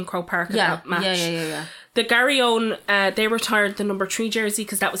silence in Croke Park at that match. Yeah. The Garryowen, they retired the number 3 jersey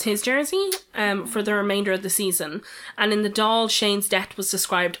because that was his jersey for the remainder of the season. And in the Dáil, Shane's death was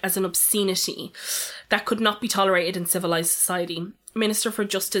described as an obscenity that could not be tolerated in civilised society. Minister for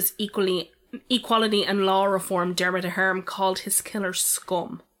Justice, Equality and Law Reform Dermot Ahern called his killer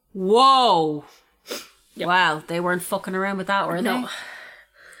scum. Whoa. Yep. Wow, they weren't fucking around with that, were No. they?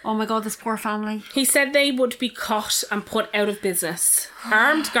 Oh my God, this poor family. He said they would be caught and put out of business.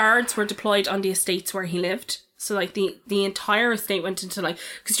 Armed guards were deployed on the estates where he lived. So, like, the entire estate went into, like...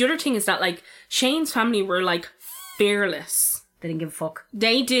 Because the other thing is that, like, Shane's family were, like, fearless. They didn't give a fuck.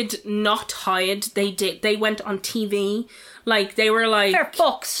 They did not hide. They went on TV. Like, they were like... They're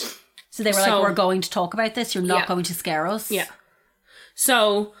fucks. So they were like, we're going to talk about this. You're not going to scare us. Yeah.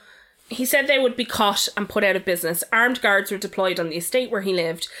 So... He said they would be caught and put out of business. Armed guards were deployed on the estate where he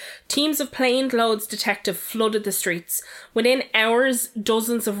lived. Teams of plainclothes detectives flooded the streets. Within hours,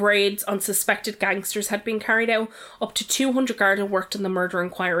 dozens of raids on suspected gangsters had been carried out. Up to 200 Garda worked on the murder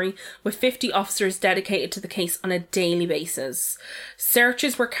inquiry, with 50 officers dedicated to the case on a daily basis.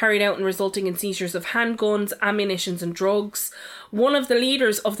 Searches were carried out and resulting in seizures of handguns, ammunition and drugs. One of the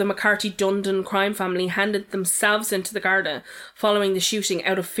leaders of the McCarthy-Dundon crime family handed themselves into the Garda following the shooting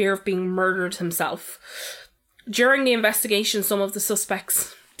out of fear of being murdered himself. During the investigation, some of the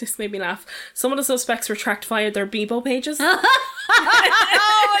suspects... This made me laugh. Some of the suspects were tracked via their Bebo pages. Oh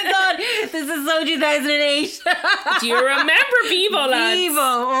my God, this is so 2008. Do you remember Bebo, lads? Bebo,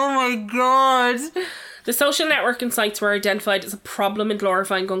 oh my God. The social networking sites were identified as a problem in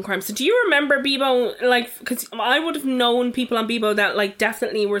glorifying gun crime. So do you remember Bebo? Like, because I would have known people on Bebo that, like,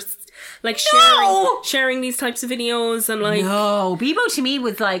 definitely were, like, sharing these types of videos and, like... No, Bebo to me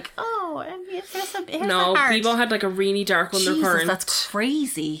was like, here's no, the heart. Bebo had, like, a really dark undercurrent. Jesus, that's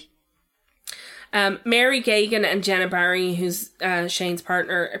crazy. Mary Geoghegan and Jenna Barry, who's Shane's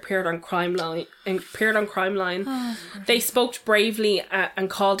partner, appeared on Crimeline. They spoke bravely and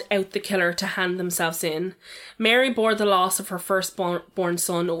called out the killer to hand themselves in. Mary bore the loss of her firstborn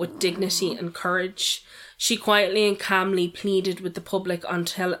son with dignity and courage. She quietly and calmly pleaded with the public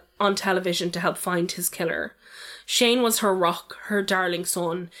on television to help find his killer. Shane was her rock, her darling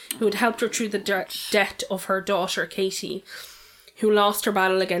son, who had helped her through the death of her daughter, Katie, who lost her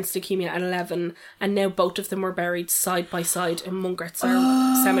battle against leukemia at 11, and now both of them were buried side by side in Mungret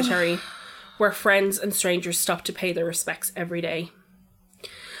Cemetery, where friends and strangers stopped to pay their respects every day.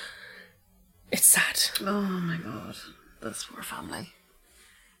 It's sad. Oh my God, this poor family.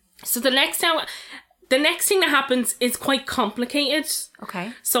 So the next thing that happens is quite complicated.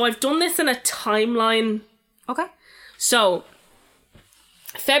 Okay. So I've done this in a timeline. Okay. So,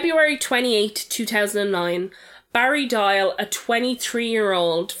 February 28, 2009... Barry Dáil, a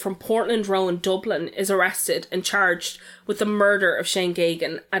 23-year-old from Portland Row in Dublin, is arrested and charged with the murder of Shane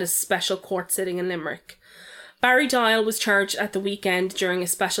Geoghegan at a special court sitting in Limerick. Barry Dáil was charged at the weekend during a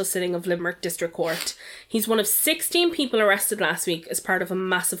special sitting of Limerick District Court. He's one of 16 people arrested last week as part of a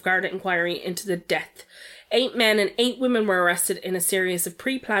massive Garda inquiry into the death. 8 men and 8 women were arrested in a series of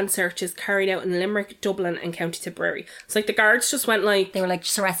pre-planned searches carried out in Limerick, Dublin and County Tipperary. It's like the guards just went like... They were like,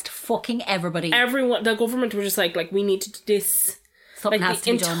 just arrest fucking everybody. Everyone, the government were just like we need to do this. Something has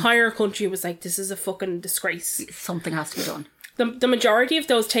to be done. The entire country was like, this is a fucking disgrace. Something has to be done. The majority of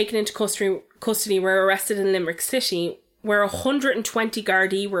those taken into custody were arrested in Limerick City, where 120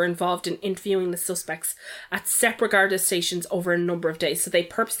 Gardaí were involved in interviewing the suspects at separate Garda stations over a number of days. So they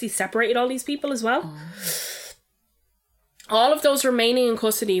purposely separated all these people as well. Oh. All of those remaining in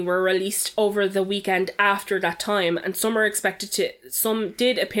custody were released over the weekend after that time, and some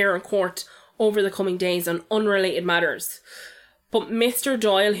did appear in court over the coming days on unrelated matters. But Mr.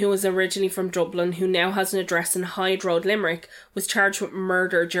 Doyle, who was originally from Dublin, who now has an address in Hyde Road, Limerick, was charged with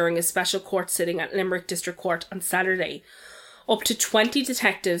murder during a special court sitting at Limerick District Court on Saturday. Up to 20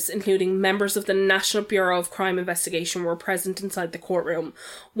 detectives, including members of the National Bureau of Crime Investigation, were present inside the courtroom,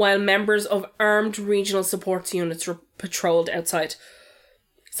 while members of armed regional support units were patrolled outside.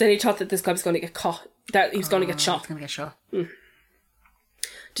 So he thought that this guy was going to get caught, that he was going to get shot. He's going to get shot.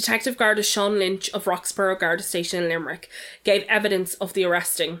 Detective Garda Sean Lynch of Roxborough Garda Station in Limerick gave evidence of the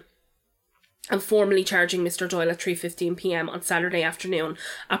arresting and formally charging Mr Doyle at 3:15pm on Saturday afternoon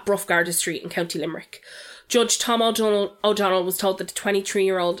at Bruff Garda Street in County Limerick. Judge Tom O'Donnell was told that the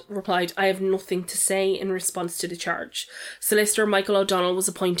 23-year-old replied, "I have nothing to say," in response to the charge. Solicitor Michael O'Donnell was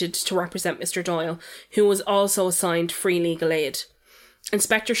appointed to represent Mr Doyle, who was also assigned free legal aid.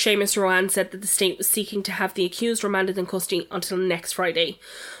 Inspector Seamus Rowan said that the state was seeking to have the accused remanded in custody until next Friday.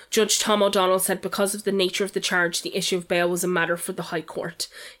 Judge Tom O'Donnell said because of the nature of the charge, the issue of bail was a matter for the High Court.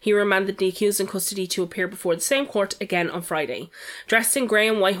 He remanded the accused in custody to appear before the same court again on Friday. Dressed in grey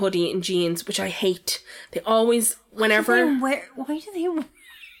and white hoodie and jeans, which I hate. They always, whenever... Why do they...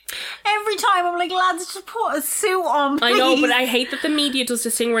 Every time I'm like, lads, just put a suit on, please. I know, but I hate that the media does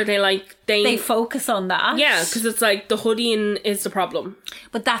this thing where they focus on that. Yeah, because it's like the hoodie is the problem.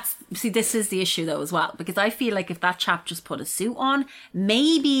 But this is the issue though as well, because I feel like if that chap just put a suit on,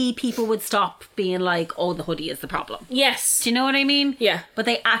 maybe people would stop being like, oh, the hoodie is the problem. Yes. Do you know what I mean? Yeah. But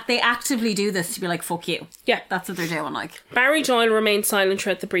they actively do this to be like, fuck you. Yeah. That's what they're doing, like. Barry Doyle remained silent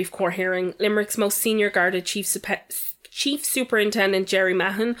throughout the brief court hearing. Limerick's most senior Garda Chief Superintendent Jerry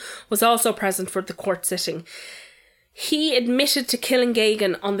Mahon was also present for the court sitting. He admitted to killing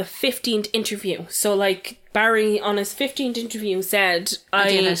Geoghegan on the 15th interview. So, like, Barry on his 15th interview said,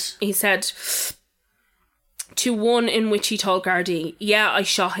 he said to one in which he told Gardaí, "Yeah, I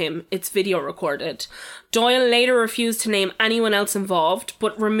shot him. It's video recorded." Doyle later refused to name anyone else involved,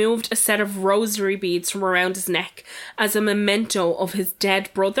 but removed a set of rosary beads from around his neck as a memento of his dead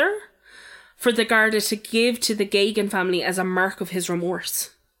brother, for the Garda to give to the Geoghegan family as a mark of his remorse.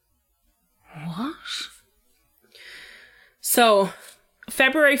 What? So,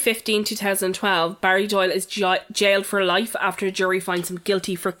 February 15, 2012, Barry Doyle is jailed for life after a jury finds him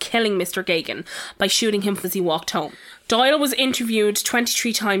guilty for killing Mr Geoghegan by shooting him as he walked home. Doyle was interviewed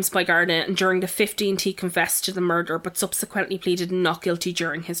 23 times by Garda, and during the 15th he confessed to the murder, but subsequently pleaded not guilty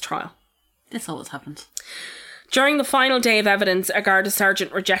during his trial. This always happens. During the final day of evidence, a Garda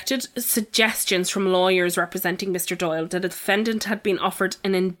sergeant rejected suggestions from lawyers representing Mr Doyle that a defendant had been offered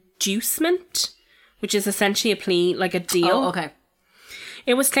an inducement, which is essentially a plea, like a deal. Oh, okay.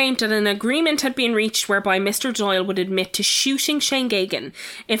 It was claimed that an agreement had been reached whereby Mr Doyle would admit to shooting Shane Geoghegan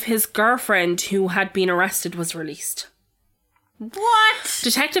if his girlfriend, who had been arrested, was released. What?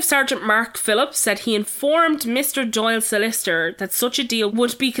 Detective Sergeant Mark Phillips said he informed Mr Doyle's solicitor that such a deal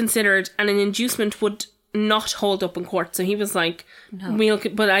would be considered and an inducement would not hold up in court. So he was like, no.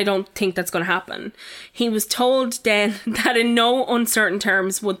 But I don't think that's going to happen. He was told then that in no uncertain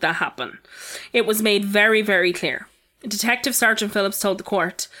terms would that happen. It was made very, very clear. Detective Sergeant Phillips told the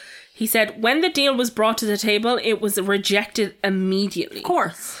court, he said, when the deal was brought to the table, it was rejected immediately. Of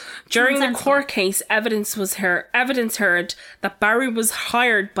course. During the court case, evidence heard that Barry was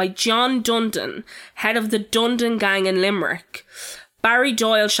hired by John Dundon, head of the Dundon gang in Limerick. Barry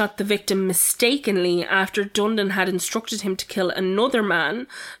Doyle shot the victim mistakenly after Dundon had instructed him to kill another man,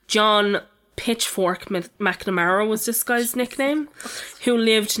 John Pitchfork McNamara was this guy's nickname, who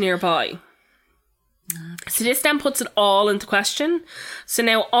lived nearby. So this then puts it all into question. So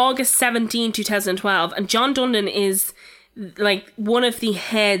now August 17, 2012, and John Dundon is like one of the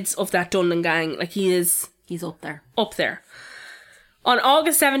heads of that Dundon gang. Like he's up there. Up there. On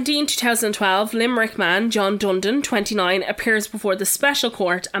August 17, 2012, Limerick man John Dundon, 29, appears before the special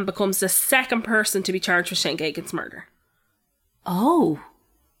court and becomes the second person to be charged with Shane Geoghegan's murder. Oh.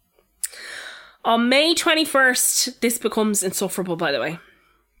 On May 21st, this becomes insufferable, by the way.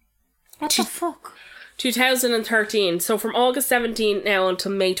 What the fuck? 2013. So from August 17 now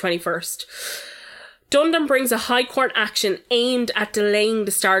until May 21st. Dundon brings a High Court action aimed at delaying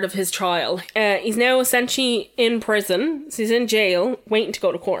the start of his trial. He's now essentially in prison. So he's in jail, waiting to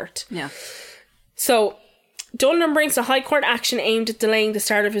go to court. Yeah. So Dundon brings a High Court action aimed at delaying the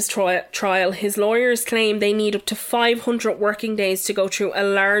start of his trial. His lawyers claim they need up to 500 working days to go through a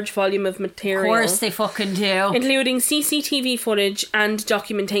large volume of material. Of course they fucking do. Including CCTV footage and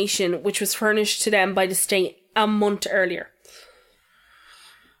documentation, which was furnished to them by the state a month earlier.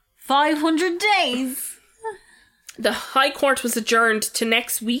 500 days. The High Court was adjourned to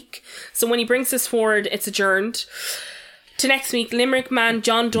next week. So when he brings this forward, it's adjourned to next week. Limerick man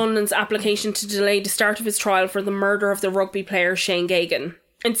John Dundon's application to delay the start of his trial for the murder of the rugby player Shane Geoghegan.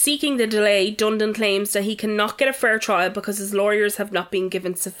 In seeking the delay, Dundon claims that he cannot get a fair trial because his lawyers have not been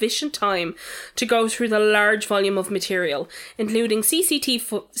given sufficient time to go through the large volume of material, including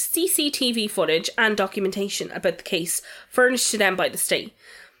CCTV footage and documentation about the case furnished to them by the state.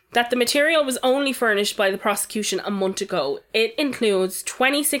 That the material was only furnished by the prosecution a month ago. It includes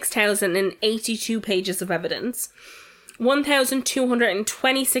 26,082 pages of evidence,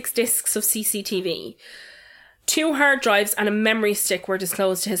 1,226 discs of CCTV, 2 hard drives and a memory stick were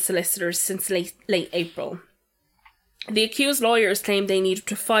disclosed to his solicitors since late April. The accused lawyers claimed they needed up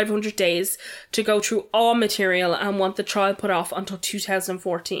to 500 days to go through all material and want the trial put off until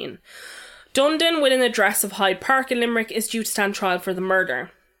 2014. Dundon, with an address of Hyde Park in Limerick, is due to stand trial for the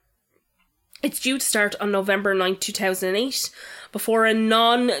murder. It's due to start on November 9, 2008, before a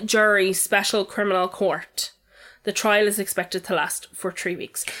non-jury special criminal court. The trial is expected to last for 3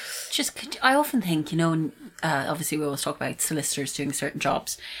 weeks. I often think, obviously we always talk about solicitors doing certain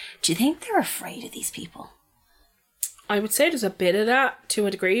jobs. Do you think they're afraid of these people? I would say there's a bit of that to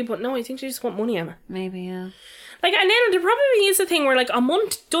a degree, but no, I think they just want money, Emma. Maybe, yeah. And then there probably is a thing where, a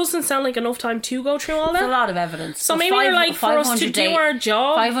month doesn't sound like enough time to go through all that. It's a lot of evidence. So maybe they're for us to do our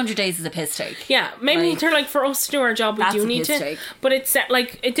job. 500 days is a piss take. Yeah, maybe they're for us to do our job, we do need to. Take. But it's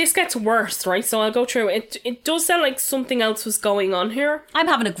this gets worse, right? So I'll go through it. It does sound like something else was going on here. I'm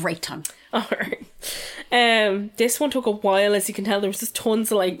having a great time. Alright. This one took a while, as you can tell. There was just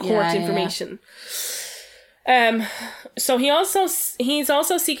tons of court information. So he's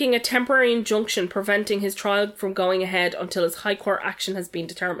also seeking a temporary injunction preventing his trial from going ahead until his High Court action has been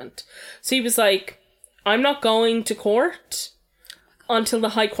determined. So he was like, I'm not going to court until the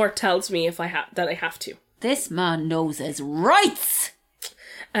High Court tells me that I have to. This man knows his rights.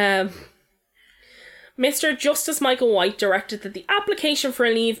 Mr. Justice Michael White directed that the application for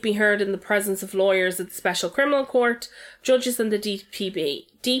a leave be heard in the presence of lawyers at the Special Criminal Court, judges and the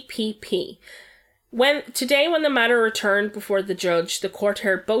DPP. Today, when the matter returned before the judge, the court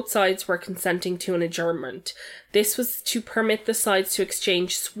heard both sides were consenting to an adjournment. This was to permit the sides to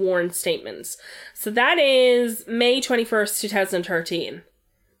exchange sworn statements. So that is May 21st, 2013.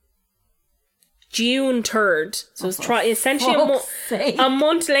 June 3rd. So it's essentially a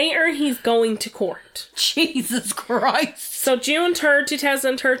month later, he's going to court. Jesus Christ. So June 3rd,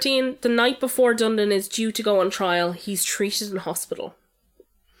 2013, the night before Dundon is due to go on trial, he's treated in hospital.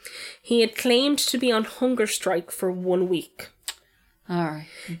 He had claimed to be on hunger strike for 1 week. Alright.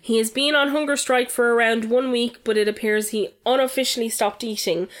 He has been on hunger strike for around 1 week, but it appears he unofficially stopped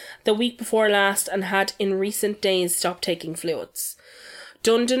eating the week before last and had in recent days stopped taking fluids.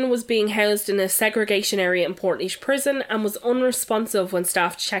 Dundon was being housed in a segregation area in Portlaoise Prison and was unresponsive when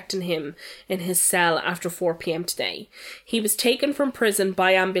staff checked on him in his cell after 4 p.m. today. He was taken from prison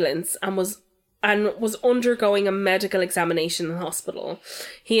by ambulance and was undergoing a medical examination in hospital.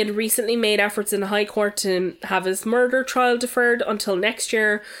 He had recently made efforts in the High Court to have his murder trial deferred until next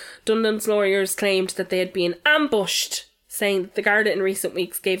year. Dundon's lawyers claimed that they had been ambushed, saying that the Garda in recent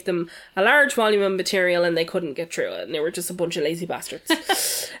weeks gave them a large volume of material and they couldn't get through it, and they were just a bunch of lazy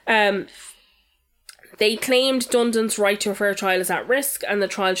bastards. They claimed Dundon's right to a fair trial is at risk and the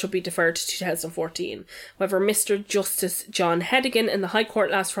trial should be deferred to 2014. However, Mr. Justice John Hedigan in the High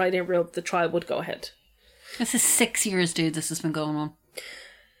Court last Friday ruled the trial would go ahead. This is 6 years, dude, this has been going on.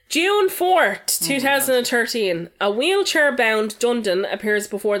 June 4th, 2013, a wheelchair-bound Dundon appears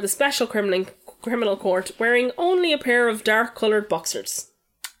before the Special Criminal Court wearing only a pair of dark-coloured boxers.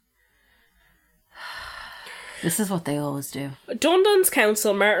 This is what they always do. Dundon's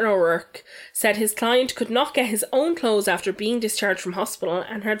counsel, Martin O'Rourke, said his client could not get his own clothes after being discharged from hospital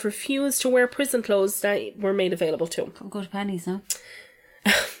and had refused to wear prison clothes that were made available to him. Go to Penny's now.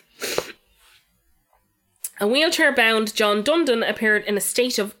 A wheelchair-bound John Dundon appeared in a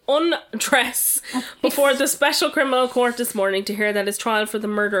state of undress before the Special Criminal Court this morning to hear that his trial for the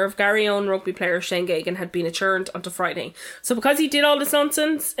murder of Garryowen rugby player Shane Geoghegan had been adjourned until Friday. So because he did all this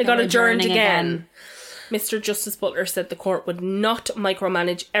nonsense, it got adjourned again. Mr. Justice Butler said the court would not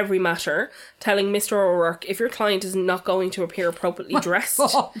micromanage every matter, telling Mr. O'Rourke if your client is not going to appear appropriately dressed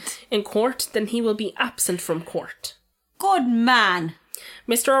in court, then he will be absent from court. Good man.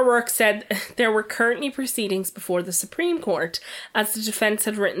 Mr. O'Rourke said there were currently proceedings before the Supreme Court as the defence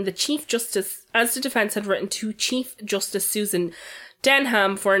had written to Chief Justice Susan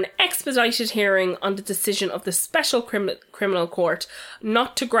Denham for an expedited hearing on the decision of the Special Criminal Court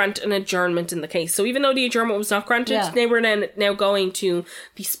not to grant an adjournment in the case. So even though the adjournment was not granted, they were then now going to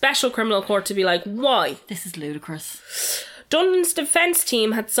the Special Criminal Court to be like, why? This is ludicrous. Dundon's defence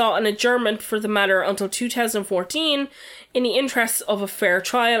team had sought an adjournment for the matter until 2014 in the interests of a fair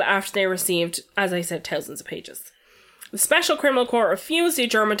trial after they received, as I said, thousands of pages. The Special Criminal Court refused the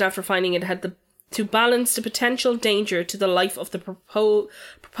adjournment after finding it had to balance the potential danger to the life of the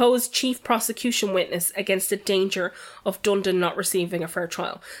proposed chief prosecution witness against the danger of Dundon not receiving a fair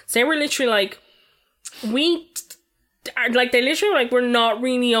trial. So they were literally like, we're not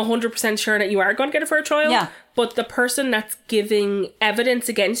really 100% sure that you are going to get a fair trial. Yeah. But the person that's giving evidence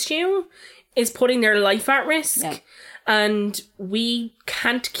against you is putting their life at risk. Yeah. And we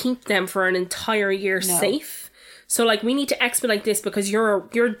can't keep them for an entire year safe. So, like, we need to expedite this because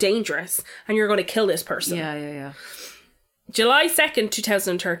you're dangerous and you're going to kill this person. Yeah. July 2nd,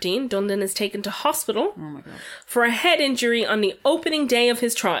 2013, Dundon is taken to hospital for a head injury on the opening day of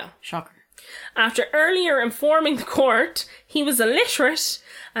his trial. Shocker. After earlier informing the court he was illiterate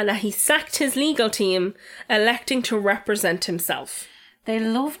and that he sacked his legal team, electing to represent himself. They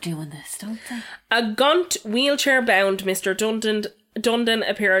love doing this, don't they? A gaunt, wheelchair-bound Mr. Dundon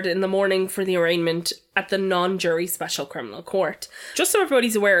appeared in the morning for the arraignment at the non-jury Special Criminal Court. Just so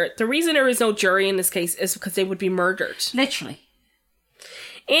everybody's aware, the reason there is no jury in this case is because they would be murdered. Literally.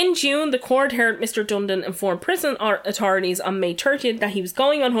 In June, the court heard Mr. Dundon inform prison authorities on May 30th that he was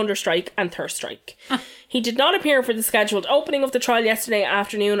going on hunger strike and thirst strike. He did not appear for the scheduled opening of the trial yesterday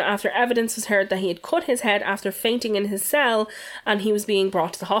afternoon after evidence was heard that he had cut his head after fainting in his cell and he was being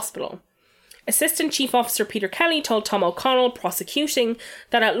brought to the hospital. Assistant Chief Officer Peter Kelly told Tom O'Connell, prosecuting,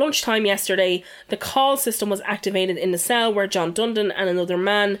 that at lunchtime yesterday, the call system was activated in the cell where John Dundon and another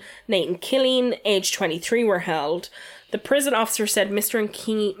man, Nathan Killeen, aged 23, were held. The prison officer said Mr.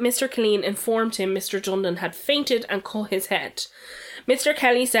 Killeen informed him Mr. Dundon had fainted and cut his head. Mr.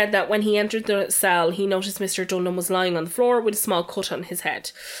 Kelly said that when he entered the cell, he noticed Mr. Dundon was lying on the floor with a small cut on his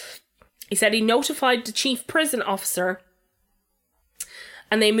head. He said he notified the chief prison officer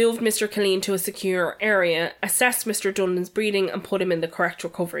and they moved Mr. Killeen to a secure area, assessed Mr. Dundon's breathing and put him in the correct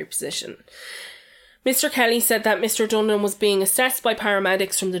recovery position. Mr. Kelly said that Mr. Dundon was being assessed by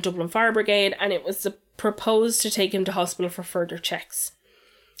paramedics from the Dublin Fire Brigade and it was proposed to take him to hospital for further checks.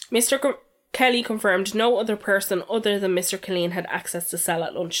 Mr. Kelly confirmed no other person other than Mr. Killeen had access to the cell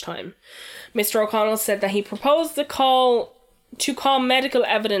at lunchtime. Mr. O'Connell said that he proposed to call medical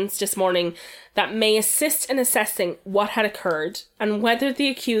evidence this morning that may assist in assessing what had occurred and whether the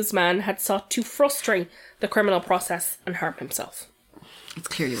accused man had sought to frustrate the criminal process and harm himself. It's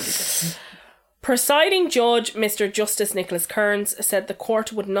clearly what it is. Presiding judge, Mr. Justice Nicholas Kearns, said the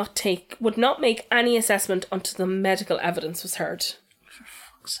court would not make any assessment until the medical evidence was heard. For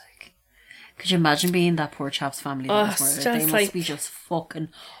fuck's sake. Could you imagine being that poor chap's family that was murdered? They must be just fucking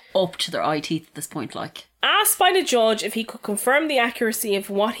up to their eye teeth at this point, like. Asked by the judge if he could confirm the accuracy of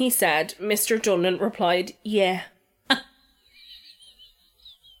what he said, Mr. Dundon replied, yeah.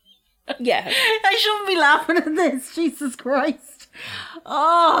 Yeah. I shouldn't be laughing at this, Jesus Christ.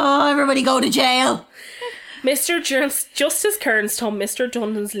 Oh, everybody go to jail. Mr. Justice Kearns told Mr.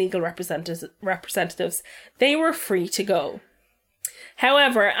 Dundon's legal representatives they were free to go.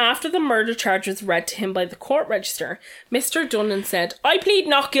 However, after the murder charge was read to him by the court register, Mr. Dundon said, I plead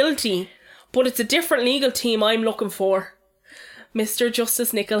not guilty, but it's a different legal team I'm looking for. Mr.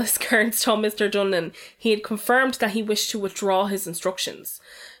 Justice Nicholas Kearns told Mr. Dundon he had confirmed that he wished to withdraw his instructions,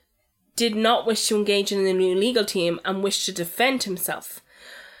 did not wish to engage in a new legal team and wished to defend himself.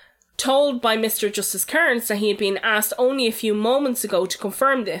 Told by Mr. Justice Kearns that he had been asked only a few moments ago to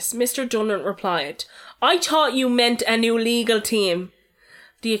confirm this, Mr. Dundon replied, I thought you meant a new legal team.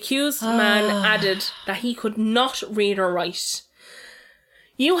 The accused man added that he could not read or write.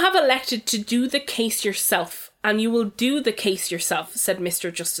 You have elected to do the case yourself, and you will do the case yourself, said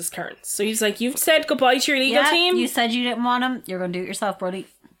Mr. Justice Kearns. So he's like, you've said goodbye to your legal team. You said you didn't want him. You're going to do it yourself, buddy.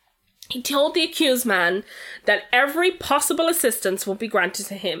 He told the accused man that every possible assistance would be granted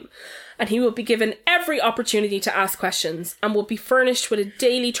to him, and he would be given every opportunity to ask questions, and would be furnished with a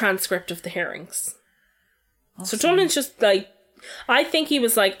daily transcript of the hearings. Awesome. So Dundon's just like, I think he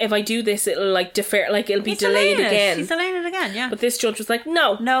was like, if I do this, it'll like defer, like it'll be delayed again. He's delaying it again, yeah. But this judge was like,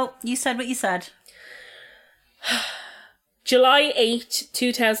 no, you said what you said. July 8,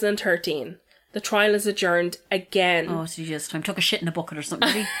 2013. The trial is adjourned again. Oh, so he just took a shit in a bucket or something,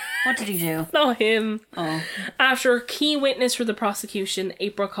 did he? What did he do? Not him. Oh. After a key witness for the prosecution,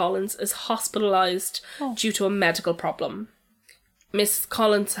 April Collins, is hospitalised due to a medical problem. Miss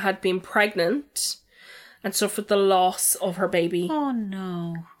Collins had been pregnant and suffered the loss of her baby. Oh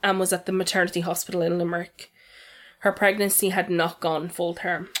no. And was at the maternity hospital in Limerick. Her pregnancy had not gone full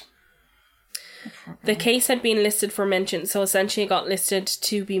term. The case had been listed for mention, so essentially it got listed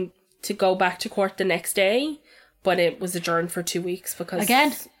to go back to court the next day, but it was adjourned for 2 weeks because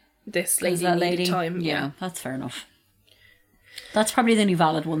this lady needed time. Yeah, that's fair enough. That's probably the only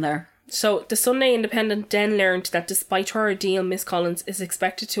valid one there. So the Sunday Independent then learned that despite her ordeal, Miss Collins is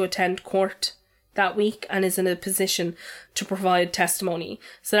expected to attend court that week and is in a position to provide testimony.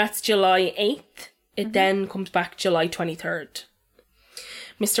 So that's July 8th. It then comes back July 23rd.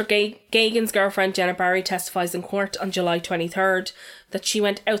 Mr. Gagan's girlfriend Jenna Barry testifies in court on July 23rd that she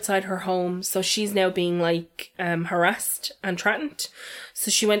went outside her home, so she's now being harassed and threatened.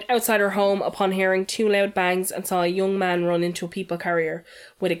 So she went outside her home upon hearing 2 loud bangs and saw a young man run into a people carrier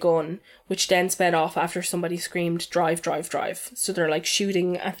with a gun, which then sped off after somebody screamed, "Drive, drive, drive." So they're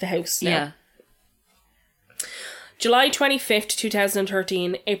shooting at the house now. Yeah. July 25th,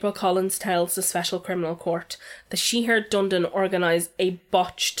 2013, April Collins tells the Special Criminal Court that she heard Dundon organise a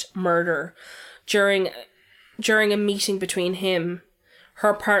botched murder during a meeting between him,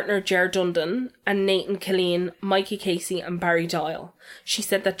 her partner Ger Dundon, and Nathan Killeen, Mikey Casey and Barry Doyle. She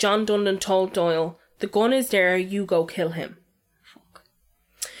said that John Dundon told Doyle, "The gun is there, you go kill him."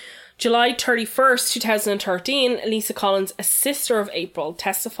 July 31st, 2013, Lisa Collins, a sister of April,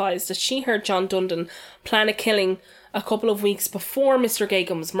 testifies that she heard John Dundon plan a killing a couple of weeks before Mr.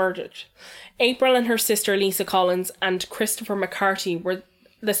 Gagan was murdered. April and her sister Lisa Collins and Christopher McCarthy were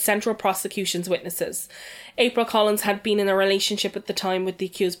the central prosecution's witnesses. April Collins had been in a relationship at the time with the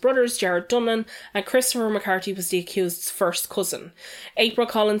accused brothers, Gerard Dunnan, and Christopher McCarthy was the accused's first cousin. April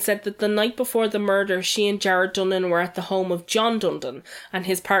Collins said that the night before the murder, she and Gerard Dunnan were at the home of John Dundon and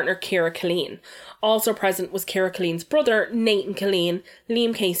his partner, Ciara Killeen. Also present was Ciara Killeen's brother, Nathan Killeen,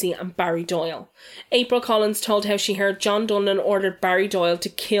 Liam Casey and Barry Doyle. April Collins told how she heard John Dundon ordered Barry Doyle to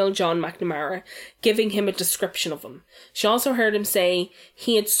kill John McNamara, giving him a description of him. She also heard him say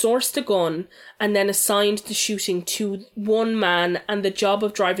he had sourced a gun and then assigned the shooting to one man and the job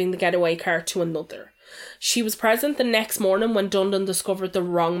of driving the getaway car to another. She was present the next morning when Dundon discovered the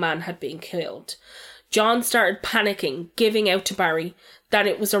wrong man had been killed. John started panicking, giving out to Barry that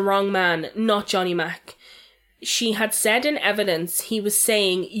it was a wrong man, not Johnny Mac. She had said in evidence he was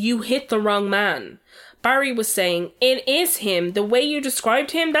saying, "You hit the wrong man." Barry was saying, "It is him. The way you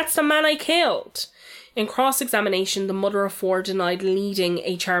described him, that's the man I killed." In cross-examination, the mother of 4 denied leading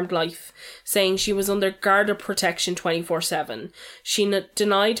a charmed life, saying she was under Garda protection 24/7. She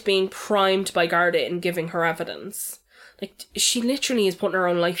denied being primed by Garda in giving her evidence. She literally is putting her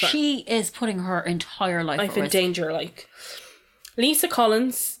own life She is putting her entire life in danger, Lisa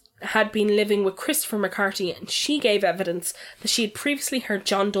Collins had been living with Christopher McCarthy and she gave evidence that she had previously heard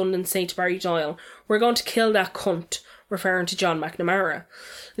John Dundon say to Barry Doyle, "We're going to kill that cunt," referring to John McNamara.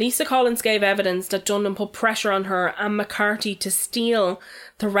 Lisa Collins gave evidence that Dundon put pressure on her and McCarthy to steal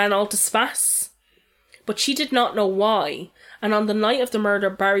the Renault Espace, but she did not know why, and on the night of the murder,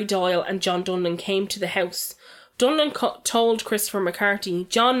 Barry Doyle and John Dundon came to the house. Dundon told Christopher McCarthy,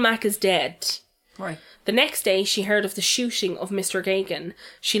 "John Mac is dead." Right. The next day, she heard of the shooting of Mr. Gagan.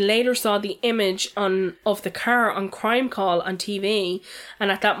 She later saw the image of the car on Crime Call on TV,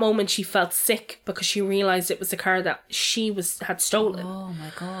 and at that moment she felt sick because she realised it was the car that she had stolen. Oh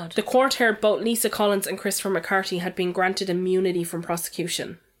my God. The court heard both Lisa Collins and Christopher McCarthy had been granted immunity from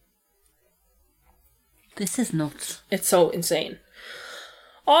prosecution. This is nuts. It's so insane.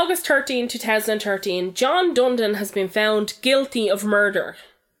 August 13, 2013, John Dundon has been found guilty of murder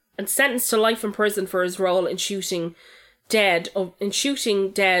and sentenced to life in prison for his role in shooting dead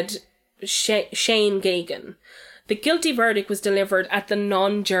Shane Gagan. The guilty verdict was delivered at the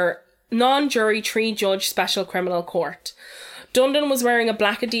non-jury 3-judge Special Criminal Court. Dundon was wearing a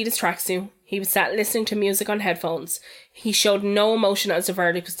black Adidas tracksuit. He was sat listening to music on headphones. He showed no emotion as the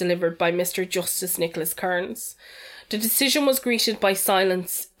verdict was delivered by Mr. Justice Nicholas Kearns. The decision was greeted by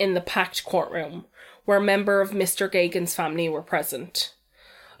silence in the packed courtroom, where a member of Mr. Gagan's family were present.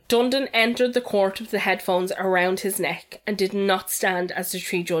 Dundon entered the court with the headphones around his neck and did not stand as the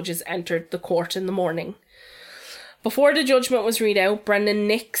 3 judges entered the court in the morning. Before the judgment was read out, Brendan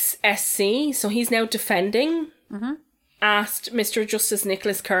Nix, SC, so he's now defending, asked Mr. Justice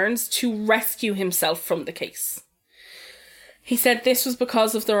Nicholas Kearns to rescue himself from the case. He said this was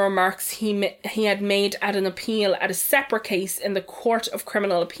because of the remarks he had made at an appeal at a separate case in the Court of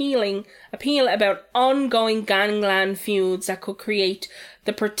Criminal Appeal about ongoing gangland feuds that could create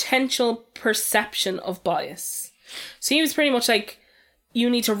the potential perception of bias. So he was pretty much like, you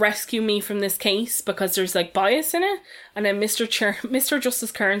need to rescue me from this case because there's bias in it. And then Mr.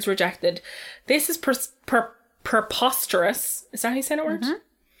 Justice Kearns rejected. This is preposterous. Is that how you say that word?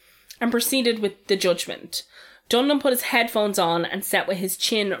 And proceeded with the judgment. Dundon put his headphones on and sat with his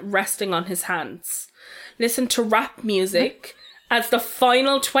chin resting on his hands. Listened to rap music as the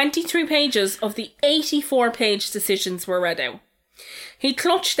final 23 pages of the 84-page decisions were read out. He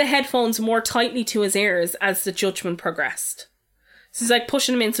clutched the headphones more tightly to his ears as the judgment progressed. So he's like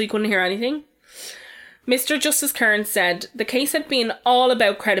pushing him in so he couldn't hear anything. Mr. Justice Kearns said the case had been all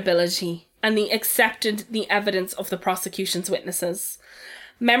about credibility and they accepted the evidence of the prosecution's witnesses.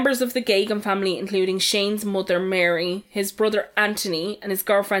 Members of the Geoghegan family, including Shane's mother Mary, his brother Anthony and his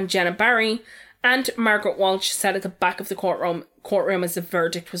girlfriend Jenna Barry and Margaret Walsh, sat at the back of the courtroom as the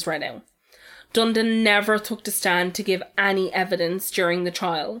verdict was read out. Dundon never took the stand to give any evidence during the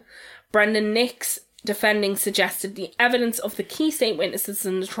trial. Brendan Nix, defending, suggested the evidence of the key state witnesses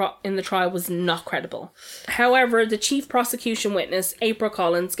in the trial was not credible. However, the chief prosecution witness, April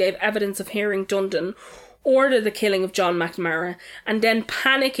Collins, gave evidence of hearing Dundon order the killing of John McNamara and then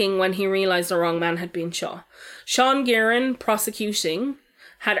panicking when he realised the wrong man had been shot. Sean Guerin, prosecuting,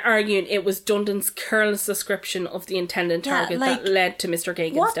 had argued it was Dundon's careless description of the intended target that led to Mr.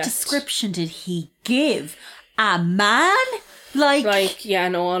 Geoghegan's what death. What description did he give? A man? Yeah,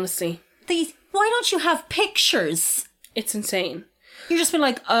 no, honestly. Why don't you have pictures? It's insane. You've just been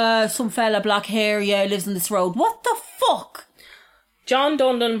like, some fella, black hair, yeah, lives on this road. What the fuck? John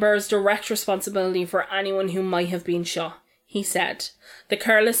Dundon bears direct responsibility for anyone who might have been shot. He said, the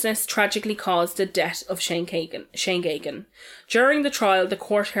carelessness tragically caused the death of Shane Geoghegan. During the trial, the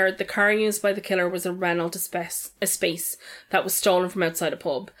court heard the car used by the killer was a Renault Espace that was stolen from outside a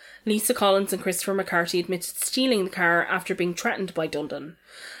pub. Lisa Collins and Christopher McCarthy admitted stealing the car after being threatened by Dundon.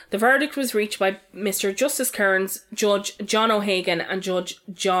 The verdict was reached by Mr. Justice Kearns, Judge John O'Hagan and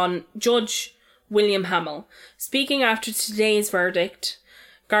Judge William Hamill. Speaking after today's verdict,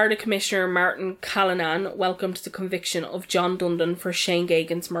 Garda Commissioner Martin Callanan welcomed the conviction of John Dundon for Shane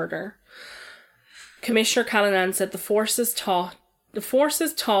Geoghegan's murder. Commissioner Callanan said the force's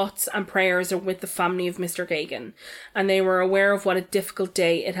thoughts and prayers are with the family of Mr. Geoghegan, and they were aware of what a difficult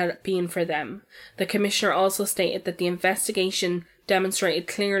day it had been for them. The Commissioner also stated that the investigation demonstrated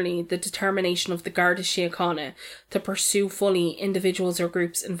clearly the determination of the Garda Síochána to pursue fully individuals or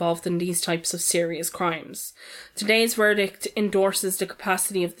groups involved in these types of serious crimes. Today's verdict endorses the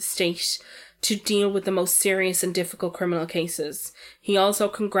capacity of the state to deal with the most serious and difficult criminal cases. He also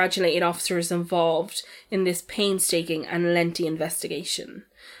congratulated officers involved in this painstaking and lengthy investigation.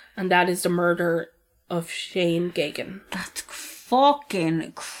 And that is the murder of Shane Geoghegan. That's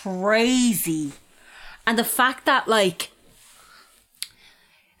fucking crazy. And the fact that,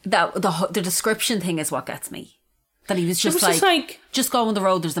 that the description thing is what gets me. That he was just just go on the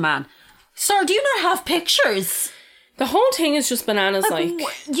road, there's a man. Sir, do you not have pictures? The whole thing is just bananas,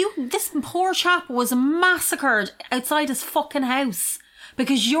 This poor chap was massacred outside his fucking house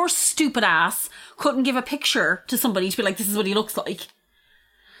because your stupid ass couldn't give a picture to somebody to be like, this is what he looks like.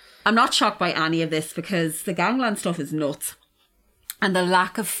 I'm not shocked by any of this because the gangland stuff is nuts. And the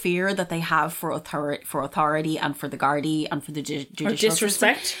lack of fear that they have for authority and for the Gardaí and for the judicial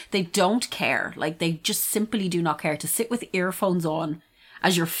disrespect system, they don't care. They just simply do not care to sit with earphones on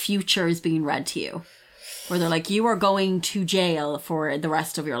as your future is being read to you. Where they're like, you are going to jail for the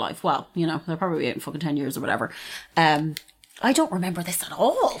rest of your life. Well, they'll probably be out in fucking 10 years or whatever. I don't remember this at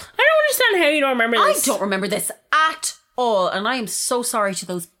all. I don't understand how you don't remember this. I don't remember this at all. And I am so sorry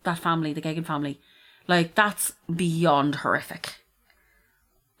to that family, the Geoghegan family. That's beyond horrific.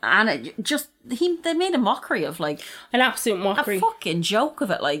 And it just, they made a mockery of an absolute mockery. A fucking joke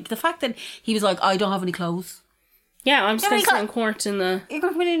of it. The fact that he was like, I don't have any clothes. Yeah, I'm just going to sit in court in the... You're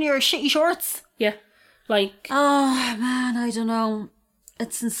going to come in your shitty shorts? Yeah. Oh, man, I don't know.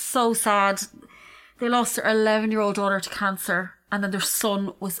 It's so sad. They lost their 11-year-old daughter to cancer. And then their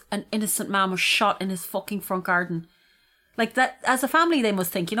son an innocent man was shot in his fucking front garden. That, as a family, they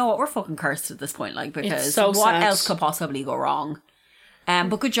must think, you know what, we're fucking cursed at this point. Because it's so what sad. else could possibly go wrong?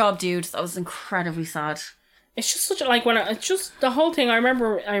 But good job, dude. That was incredibly sad. It's just such it's just the whole thing. I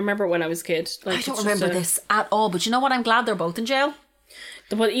remember when I was a kid. I don't remember this at all. But you know what? I'm glad they're both in jail.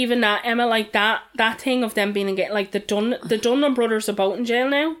 But even that, Emma, that thing of them being in jail, the Dunham brothers are both in jail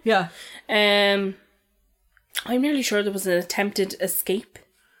now. Yeah. I'm nearly sure there was an attempted escape.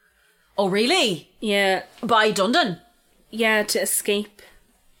 Oh, really? Yeah. By Dundon? Yeah, to escape.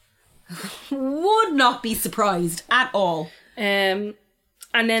 Would not be surprised at all. And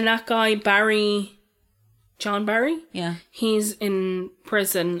then that guy, John Barry? Yeah. He's in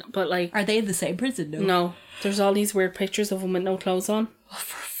prison, but Are they in the same prison? No. There's all these weird pictures of him with no clothes on. Oh,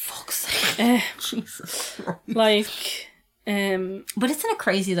 for fuck's sake. Jesus Christ. But isn't it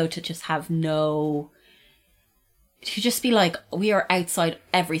crazy, though, to just have to just be we are outside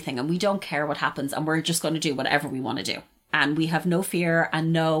everything and we don't care what happens and we're just going to do whatever we want to do. And we have no fear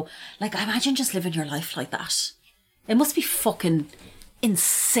and no... imagine just living your life like that. It must be fucking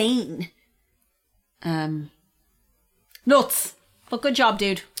insane. Nuts. But good job,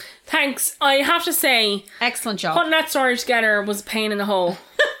 dude. Thanks. I have to say, Excellent job. putting that story together was a pain in the hole.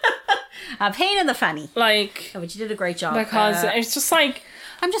 A pain in the fanny. Like, Oh, but you did a great job. because it's just like,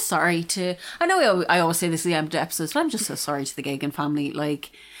 I'm just sorry to... I know I always say this at the end of the episodes, but I'm just so sorry to the Gagan family.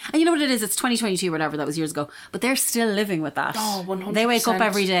 Like, and you know what it is? It's 2022 or whatever. That was years ago. But they're still living with that. Oh, 100%. They wake up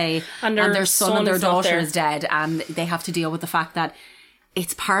every day And and their their son son and their is not daughter there. is dead. And they have to deal with the fact that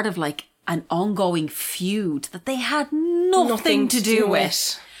it's part of like an ongoing feud that they had nothing to do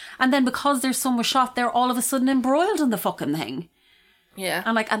with. And then because their son was shot, they're all of a sudden embroiled in the fucking thing. Yeah.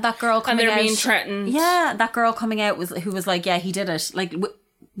 And like, and that girl coming out, they're being threatened. Yeah, that girl coming out who was like, yeah, he did it, like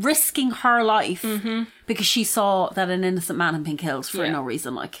risking her life because she saw that an innocent man had been killed for no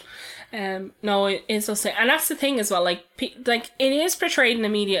reason. Like, no, it is so sad. And that's the thing as well. Like, like it is portrayed in the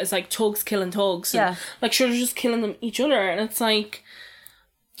media as like thugs killing thugs. Yeah. And, like, sure, they're just killing them each other, and it's like,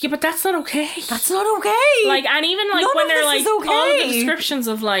 yeah, but that's not okay. that's not okay. Like, and even like None when of they're this like is okay. all the descriptions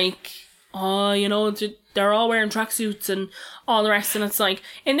of like, oh, you know, they're all wearing tracksuits and all the rest, and it's like,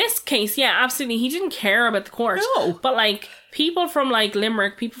 in this case, yeah, absolutely, he didn't care about the court. No. But like people from like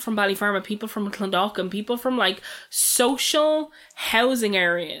Limerick, people from Ballyfermot, people from Clondalkin, people from like social housing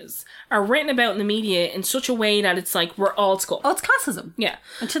areas are written about in the media in such a way that it's like we're all skull. Oh, it's classism. Yeah.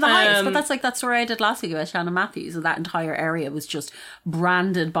 And to the highest. But that's like that story I did last week about Shannon Matthews, and that entire area was just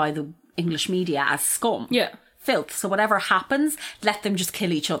branded by the English media as scum. Yeah. Filth. So whatever happens, let them just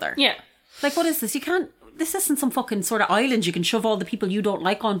kill each other. Yeah. Like, what is this? You can't... This isn't some fucking sort of island you can shove all the people you don't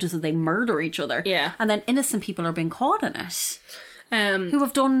like onto so they murder each other. Yeah. And then innocent people are being caught in it. Um, Who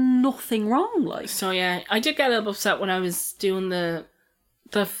have done nothing wrong, like. So yeah, I did get a little upset when I was doing the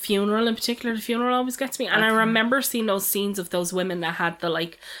funeral in particular. The funeral always gets me, and I remember seeing those scenes of those women that had the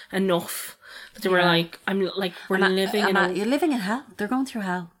like enough. That they were like, I'm like, we're living in you're living in hell. They're going through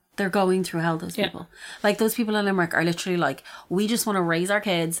hell. They're going through hell, those people. Like, those people in Limerick are literally like, we just want to raise our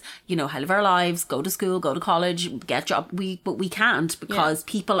kids, you know, live our lives, go to school, go to college, get a job. But we can't because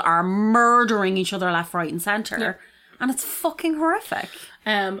people are murdering each other left, right and centre. Yeah. And it's fucking horrific.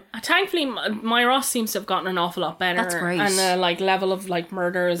 Thankfully, my Ross seems to have gotten an awful lot better. That's great. And the like level of like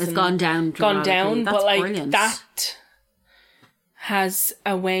murders it's gone down. That's but like brilliant. That has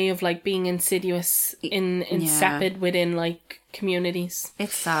a way of like being insidious, insipid within like communities.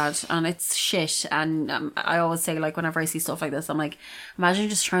 It's sad and it's shit. And I always say, like, whenever I see stuff like this, I'm like, imagine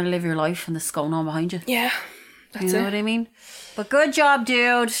just trying to live your life and this going on behind you. Yeah, that's you know what I mean? But good job,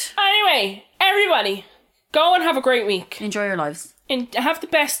 dude. Anyway, everybody, go and have a great week. Enjoy your lives. And have the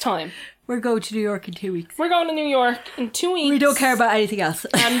best time. We're going to New York in 2 weeks. We're going to New York in 2 weeks. We don't care about anything else.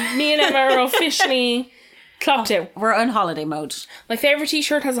 And me and Emma are officially clocked out. We're on holiday mode. My favourite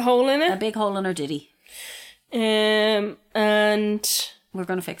t-shirt has a hole in A it. big hole in our ditty. And we're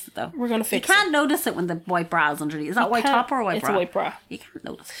going to fix it, though. we're going to fix it. You can't notice it when the white bra's underneath. Is that white top or a white bra? It's a white bra. You can't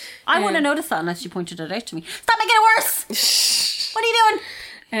notice it. I wouldn't have noticed that unless you pointed it out to me. Stop making it worse! What are you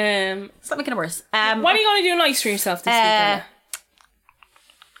doing? Stop making it worse. What are you going to do nice for yourself this weekend?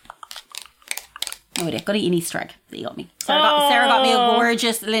 No idea. Got to eat an Easter egg that you got me. Sarah got me a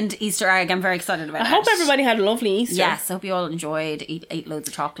gorgeous Lind Easter egg. I'm very excited about it. I hope everybody had a lovely Easter. Yes, I hope you all enjoyed. Ate loads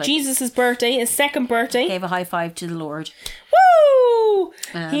of chocolate. Jesus' birthday, his second birthday. Gave a high five to the Lord. Woo!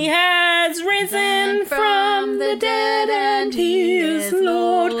 He has risen from the dead and he is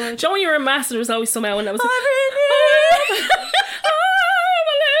Lord. Do you know when you were in mass, there was always somehow and that was like,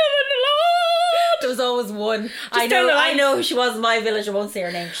 there was always one. I know who she was in my village. I won't say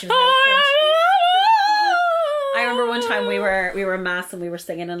her name. She was I remember one time we were in mass and we were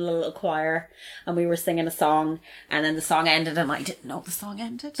singing in a little choir and we were singing a song and then the song ended and I didn't know the song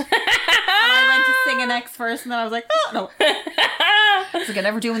ended. And I went to sing the next verse and then I was like, oh no. I was like, I'm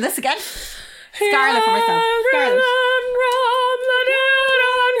never doing this again. Scarlet for myself. Scarlet.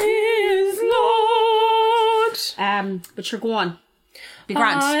 But sure, go on. Be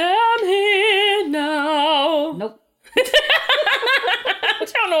grand. I am here now. Nope. I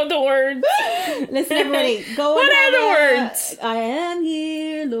don't know the words. Listen, everybody, go What and are the have words? I am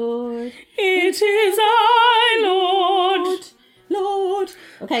here, Lord. It is I, Lord. Lord.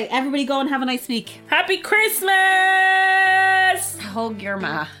 Okay, everybody go and have a nice week. Happy Christmas! Hug your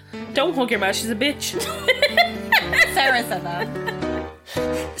ma. Don't hug your mouth, she's a bitch. Sarah said that.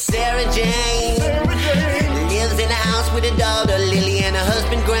 Sarah Jane lives in a house with a daughter, Lily, and her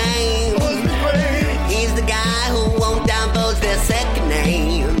husband, Grain. He's the guy who won't divulge their second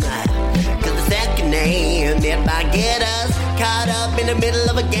name. Cause the second name, it might get us caught up in the middle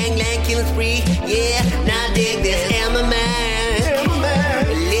of a gangland killing spree. Yeah, now dig this Emma man.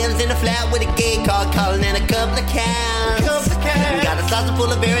 Lives in a flat with a gay car calling and a couple of cats. Got a closet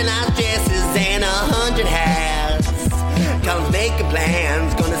full of very nice dresses and 100 hats. Comes making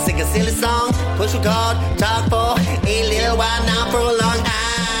plans. Gonna sing a silly song, push record, talk for a little while, not for long.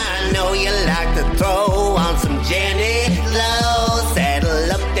 I know you like to throw on some Jenny Low.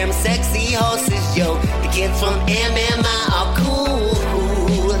 Saddle up them sexy horses, yo. The kids from MMI